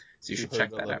movie, so you should check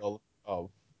that out.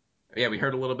 Yeah, we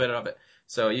heard a little bit of it.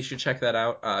 So you should check that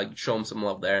out. Show him some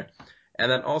love there.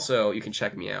 And then also you can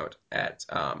check me out at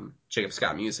Jacob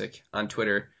Scott Music on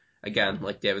Twitter. Again,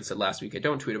 like David said last week, I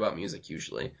don't tweet about music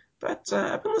usually. But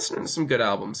I've been listening to some good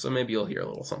albums, so maybe you'll hear a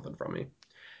little something from me.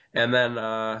 And then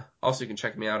also you can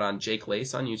check me out on Jake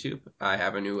Lace on YouTube. I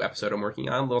have a new episode I'm working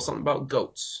on. A little something about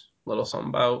goats. A little something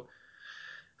about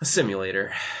a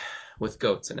simulator with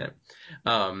goats in it.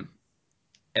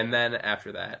 And then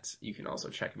after that, you can also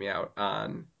check me out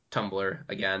on Tumblr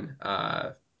again.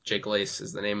 Jake Lace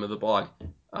is the name of the blog.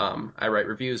 I write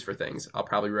reviews for things. I'll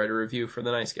probably write a review for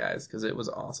The Nice Guys because it was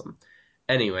awesome.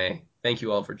 Anyway, thank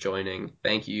you all for joining.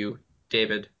 Thank you,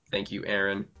 David. Thank you,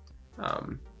 Aaron.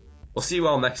 We'll see you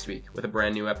all next week with a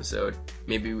brand new episode.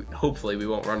 Hopefully, we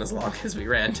won't run as long as we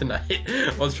ran tonight.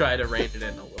 We'll try to rein it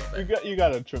in a little bit. You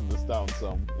gotta trim this down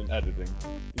some in editing.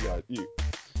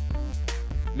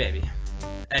 Maybe.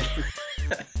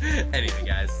 Anyway,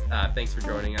 guys, thanks for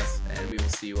joining us, and we will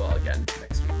see you all again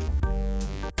next week.